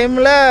 அந்த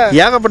டைமில்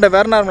ஏகப்பட்ட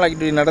பேரநார்மல்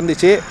ஆக்டிவிட்டி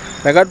நடந்துச்சு.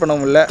 ரெக்கார்ட் பண்ண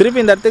முடியல.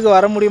 திருப்பி இந்த இடத்துக்கு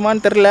வர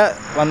முடியுமான்னு தெரில.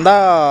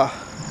 வந்தால்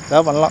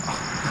ஏதாவது பண்ணலாம்.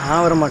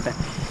 நான் வர மாட்டேன்.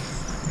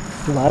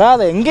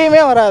 வராத,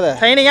 எங்கேயுமே வராத.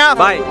 சைனிங்கா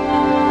பாய்.